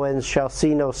widow and shall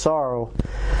see no sorrow.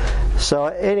 So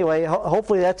anyway,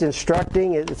 hopefully that's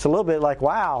instructing. It's a little bit like,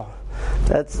 wow,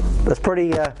 that's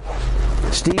pretty.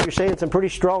 Steve, you're saying some pretty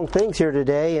strong things here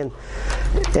today, and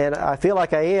I feel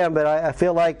like I am, but I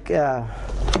feel like I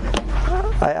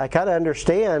kind of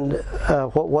understand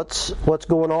what's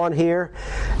going on here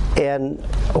and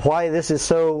why this is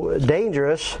so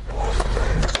dangerous.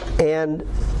 And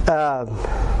let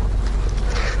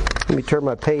me turn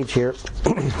my page here.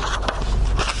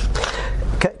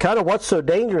 Kind of what's so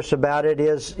dangerous about it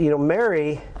is,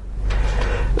 Mary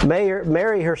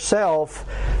herself,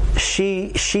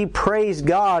 she praised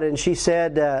God, and she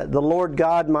said, the Lord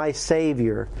God my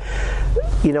Savior.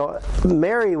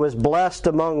 Mary was blessed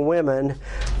among women,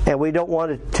 and we don't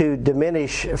want it to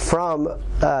diminish from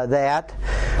that.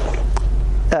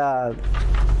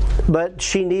 But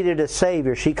she needed a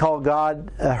Savior. She called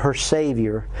God her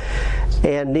Savior.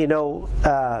 And, and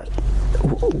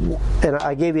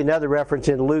I gave you another reference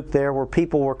in Luke there where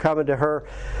people were coming to her,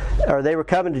 or they were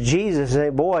coming to Jesus and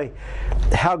saying, boy,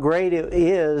 how great it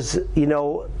is,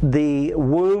 the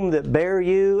womb that bare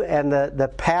you and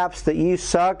the paps that you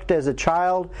sucked as a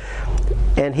child.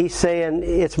 And he's saying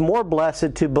it's more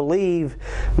blessed to believe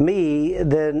me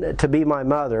than to be my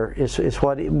mother, is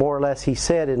what more or less he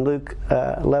said in Luke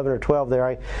 11 or 12 there.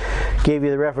 I gave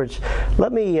you the reference.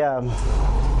 Let me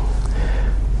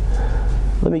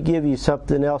give you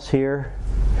something else here.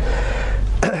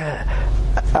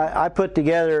 I put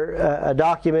together a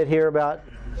document here about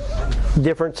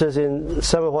differences in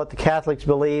some of what the Catholics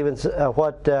believe and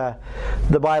what the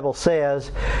Bible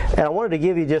says. And I wanted to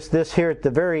give you just this here at the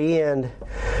very end.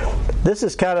 This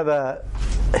is kind of a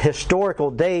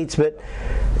historical dates, but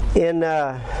in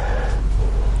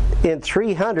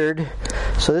 300,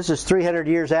 so this is 300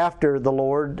 years after the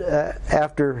Lord,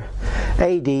 after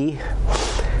AD,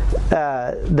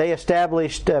 They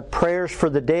established prayers for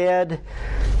the dead.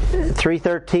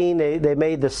 313, they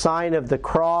made the sign of the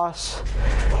cross.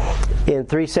 In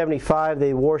 375,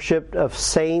 they worshipped of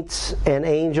saints and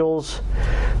angels.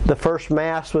 The first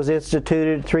Mass was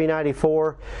instituted,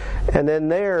 394. And then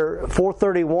there,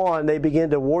 431, they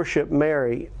begin to worship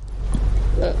Mary.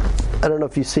 I don't know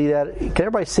if you see that. Can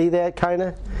everybody see that, kind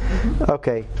of?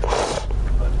 Okay.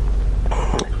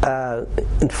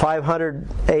 In 500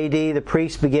 AD, the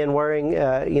priests began wearing,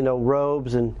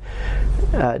 robes and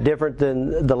different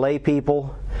than the lay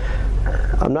people.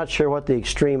 I'm not sure what the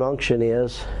extreme unction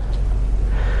is.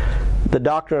 The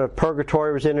doctrine of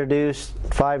purgatory was introduced,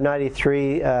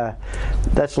 593.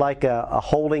 That's like a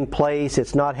holding place.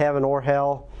 It's not heaven or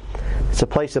hell. It's a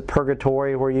place of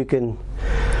purgatory where you can,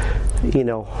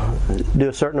 do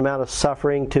a certain amount of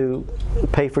suffering to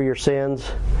pay for your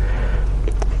sins.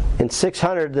 In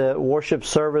 600, the worship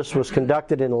service was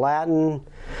conducted in Latin.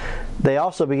 They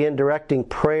also began directing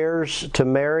prayers to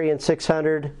Mary in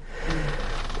 600.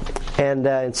 And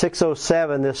in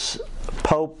 607, this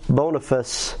Pope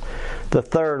Boniface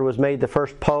III was made the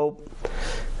first pope.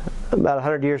 About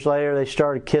 100 years later, they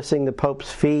started kissing the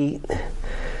Pope's feet.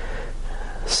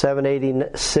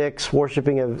 786,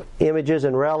 worshiping of images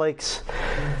and relics.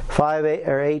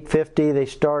 850, they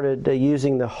started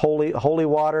using the holy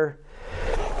water.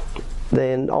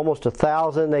 Then almost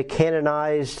 1,000, they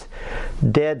canonized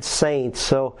dead saints.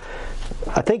 So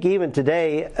I think even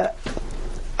today,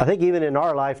 even in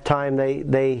our lifetime,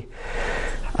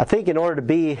 I think in order to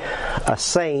be a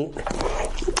saint,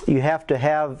 you have to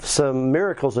have some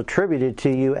miracles attributed to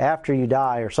you after you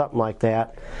die or something like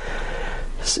that.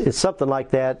 It's something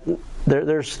like that.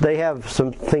 They have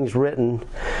some things written.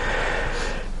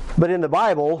 But in the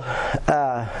Bible,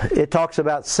 it talks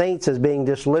about saints as being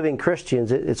just living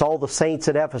Christians. It's all the saints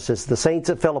at Ephesus, the saints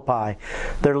at Philippi.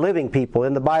 They're living people.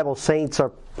 In the Bible, saints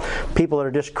are people that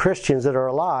are just Christians that are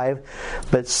alive.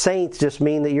 But saints just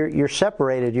mean that you're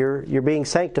separated. You're being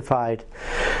sanctified.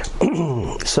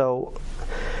 So,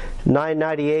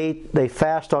 998, they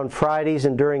fast on Fridays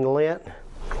and during Lent.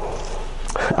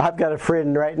 I've got a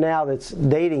friend right now that's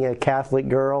dating a Catholic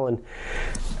girl, and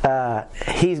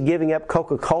he's giving up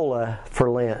Coca-Cola for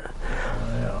Lent.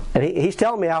 And he's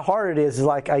telling me how hard it is. It's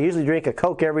like, I usually drink a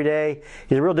Coke every day.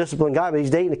 He's a real disciplined guy, but he's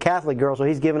dating a Catholic girl, so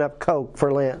he's giving up Coke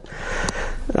for Lent.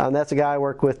 And that's a guy I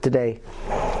work with today.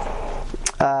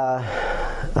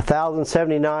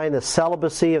 1079, the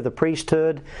celibacy of the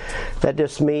priesthood. That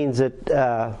just means that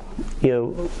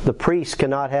the priests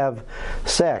cannot have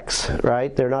sex,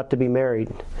 right? They're not to be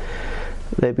married.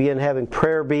 They begin having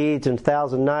prayer beads in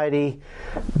 1090.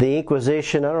 The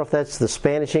Inquisition, I don't know if that's the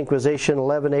Spanish Inquisition,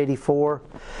 1184,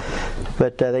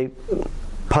 but they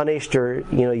punished, or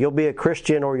you'll be a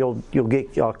Christian or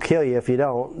I'll kill you if you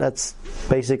don't. That's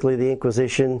basically the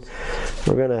Inquisition.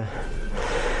 We're going to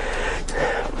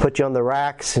put you on the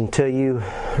racks until you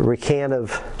recant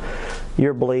of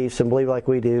your beliefs and believe like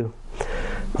we do.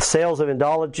 Sales of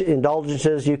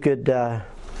indulgences, you could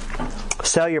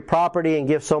sell your property and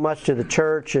give so much to the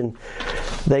church, and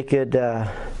they could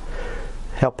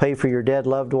help pay for your dead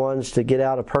loved ones to get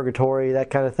out of purgatory, that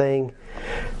kind of thing.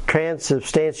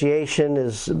 Transubstantiation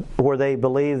is where they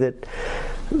believe that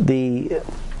the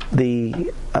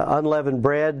unleavened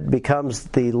bread becomes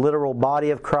the literal body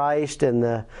of Christ, and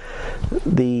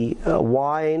the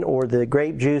wine or the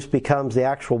grape juice becomes the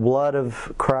actual blood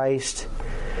of Christ.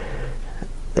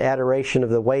 The adoration of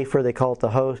the wafer, they call it the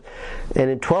host. And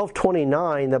in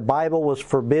 1229, the Bible was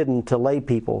forbidden to lay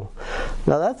people.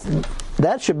 Now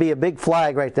that should be a big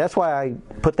flag right there. That's why I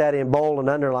put that in bold and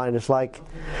underlined. It's like,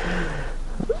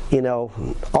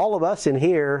 all of us in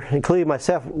here, including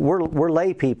myself, we're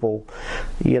lay people.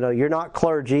 You're not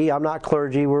clergy. I'm not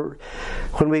clergy.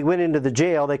 When we went into the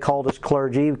jail, they called us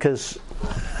clergy because,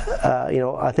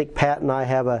 I think Pat and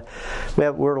I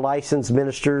we're licensed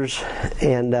ministers,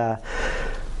 and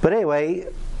but anyway,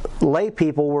 lay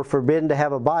people were forbidden to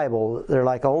have a Bible. They're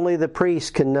like, only the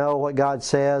priest can know what God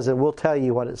says, and we'll tell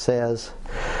you what it says.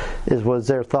 Was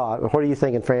their thought. What are you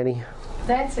thinking, Franny?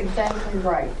 That's exactly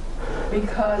right.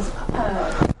 Because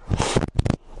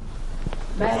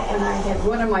back when I had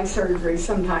one of my surgeries,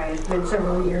 sometime, it's been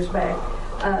several years back,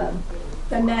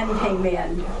 the nun came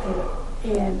in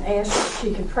and asked if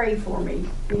she could pray for me,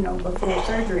 before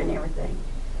surgery and everything.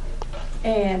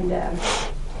 And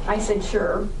I said,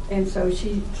 sure. And so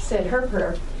she said her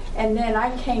prayer. And then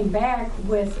I came back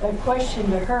with a question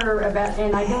to her about,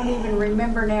 and I don't even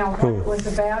remember now what it was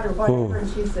about or whatever.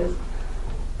 And she says,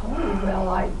 oh, well,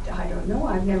 I don't know.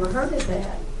 I've never heard of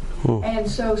that. And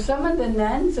so some of the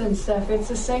nuns and stuff, it's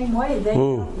the same way.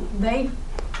 They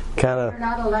kind We're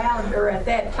not allowed, or at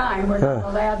that time, we're not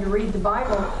allowed to read the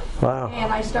Bible. Wow.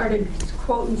 And I started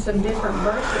quoting some different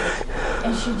verses,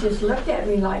 and she just looked at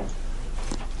me like,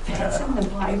 "That's in the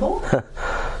Bible?"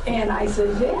 And I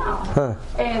said, "Yeah."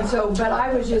 And so, but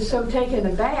I was just so taken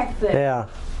aback that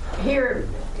here,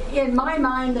 in my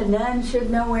mind, the nun should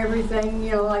know everything,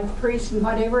 like the priest and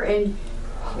whatever, and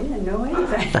she didn't know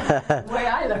anything. The way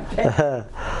I looked at it.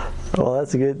 Well,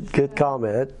 that's a good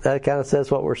comment. That kind of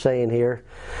says what we're saying here.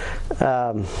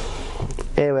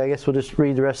 Anyway, I guess we'll just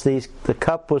read the rest of these. The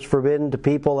cup was forbidden to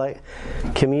people at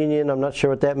communion. I'm not sure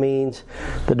what that means.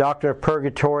 The doctrine of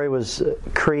purgatory was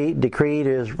decreed,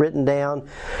 is written down.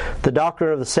 The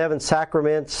doctrine of the 7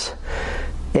 sacraments.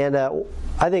 And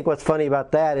I think what's funny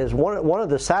about that is one of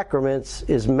the sacraments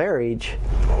is marriage.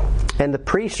 And the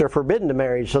priests are forbidden to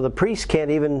marriage. So the priests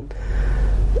can't even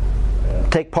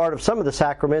take part of some of the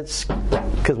sacraments,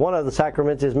 because one of the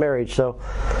sacraments is marriage. So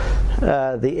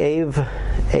the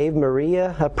Ave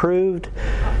Maria approved,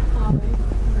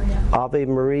 Ave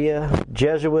Maria,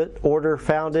 Jesuit order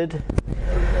founded,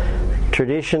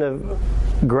 tradition of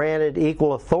granted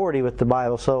equal authority with the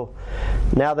Bible. So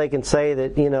now they can say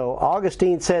that,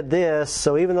 Augustine said this,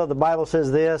 so even though the Bible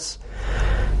says this,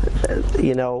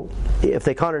 if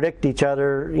they contradict each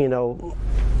other,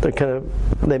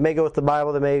 they may go with the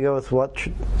Bible, they may go with what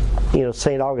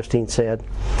St. Augustine said.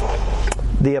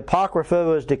 The Apocrypha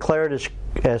was declared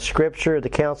as Scripture at the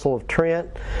Council of Trent,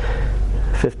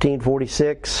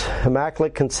 1546.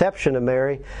 Immaculate Conception of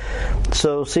Mary.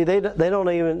 So see, they not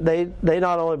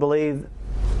only believe.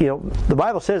 The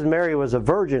Bible says Mary was a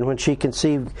virgin when she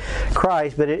conceived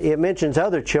Christ, but it mentions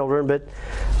other children. But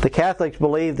the Catholics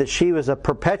believe that she was a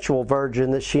perpetual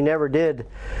virgin, that she never did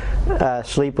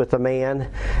sleep with a man,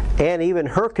 and even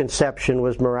her conception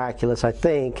was miraculous, I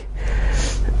think.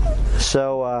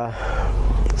 So,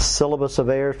 Syllabus of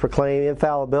Errors proclaim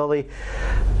infallibility.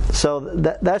 So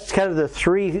that's kind of the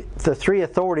three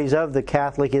authorities of the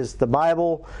Catholic is the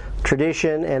Bible,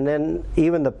 tradition, and then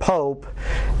even the Pope.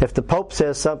 If the Pope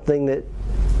says something that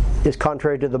is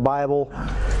contrary to the Bible,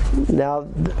 now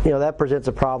that presents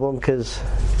a problem because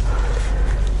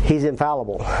he's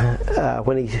infallible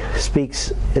when he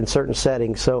speaks in certain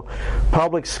settings. So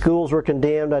public schools were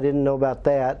condemned. I didn't know about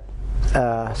that.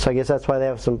 So I guess that's why they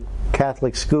have some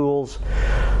Catholic schools.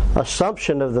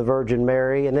 Assumption of the Virgin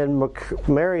Mary, and then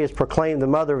Mary is proclaimed the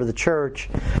Mother of the Church.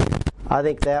 I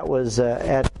think that was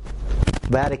at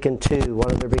Vatican II,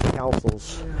 one of their big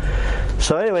councils.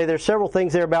 So anyway, there's several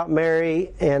things there about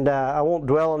Mary, and I won't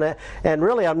dwell on that. And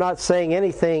really, I'm not saying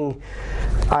anything.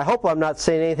 I hope I'm not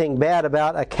saying anything bad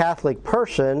about a Catholic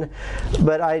person,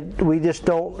 but we just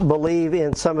don't believe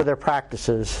in some of their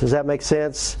practices. Does that make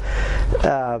sense?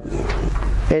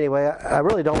 Anyway, I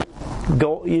really don't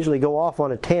usually go off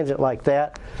on a tangent like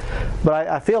that, but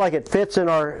I feel like it fits in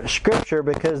our scripture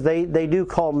because they do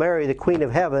call Mary the Queen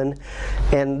of Heaven,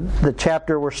 and the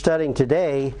chapter we're studying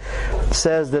today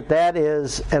says that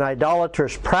is an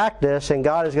idolatrous practice, and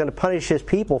God is going to punish His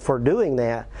people for doing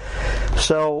that.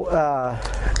 So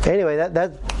anyway,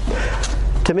 that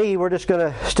to me, we're just going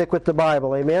to stick with the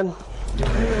Bible. Amen?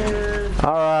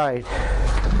 All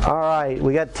right.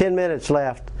 We got 10 minutes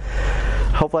left.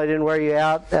 Hopefully I didn't wear you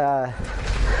out.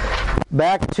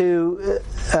 Back to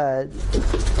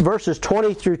verses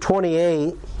 20 through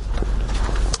 28.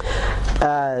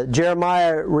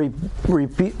 Jeremiah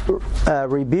rebukes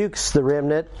the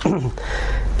remnant.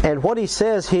 And what he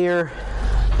says here,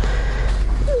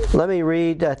 let me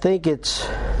read, I think it's...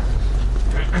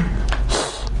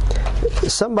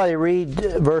 Somebody read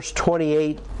verse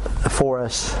 28 for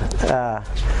us.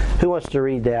 Who wants to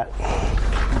read that?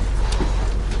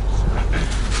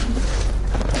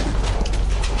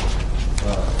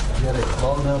 Yet a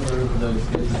small number of those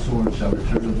escaped the sword shall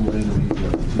return to the land of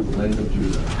Egypt, to the land of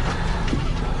Judah.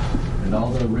 And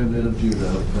all the remnant of Judah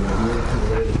that are going to the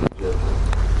land of Egypt,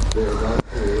 they are not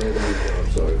to the land of Egypt. I'm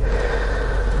sorry.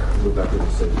 We're back to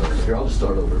the same place. Here, I'll just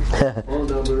start over. A small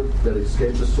number that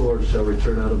escaped the sword shall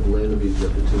return out of the land of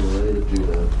Egypt into the land of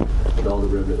Judah, and all the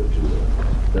remnant of Judah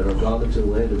that are gone into the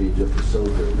land of Egypt to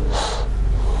sojourn there.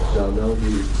 Shall know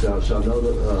these words shall stand.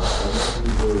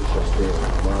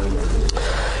 Mine are yours.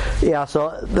 Yeah,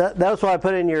 so that's why I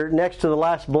put in your next to the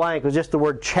last blank was just the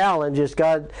word challenge. Is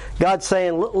God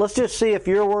saying, let's just see if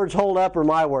your words hold up or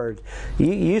my word.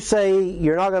 You say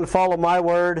you're not going to follow my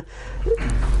word,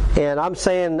 and I'm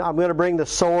saying I'm going to bring the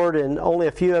sword, and only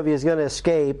a few of you is going to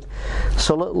escape.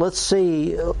 So let's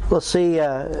see. I'm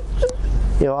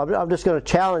just going to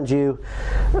challenge you,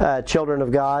 children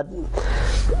of God.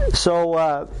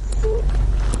 So,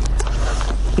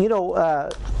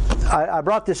 I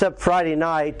brought this up Friday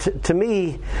night. To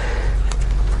me,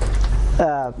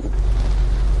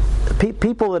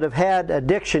 people that have had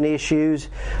addiction issues,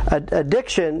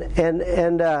 addiction,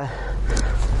 and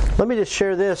let me just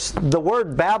share this. The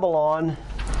word Babylon,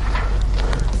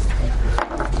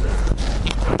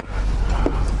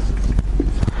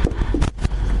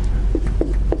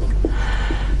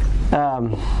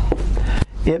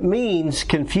 it means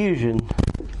confusion.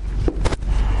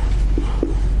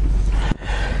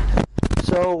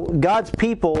 So God's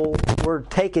people were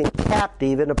taken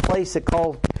captive in a place that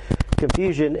called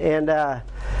confusion, and kind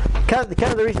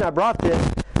of the reason I brought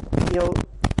this,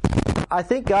 I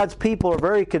think God's people are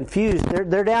very confused.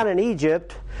 They're down in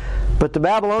Egypt, but the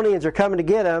Babylonians are coming to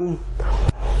get them.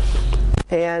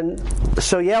 And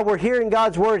so, we're hearing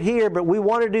God's word here, but we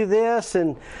want to do this,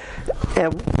 and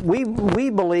we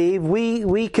believe,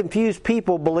 we confused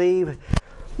people believe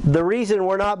the reason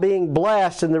we're not being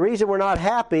blessed and the reason we're not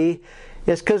happy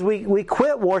is because we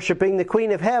quit worshiping the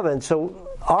Queen of Heaven. So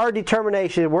our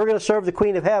determination, we're going to serve the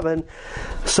Queen of Heaven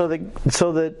so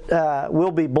that we'll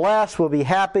be blessed, we'll be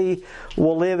happy,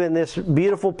 we'll live in this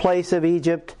beautiful place of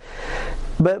Egypt.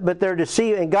 But they're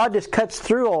deceived, and God just cuts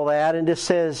through all that and just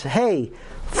says, hey,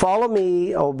 follow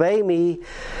me, obey me.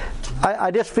 I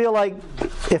just feel like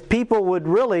if people would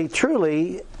really,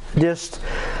 truly just,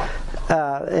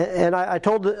 and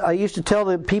I used to tell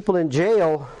the people in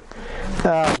jail,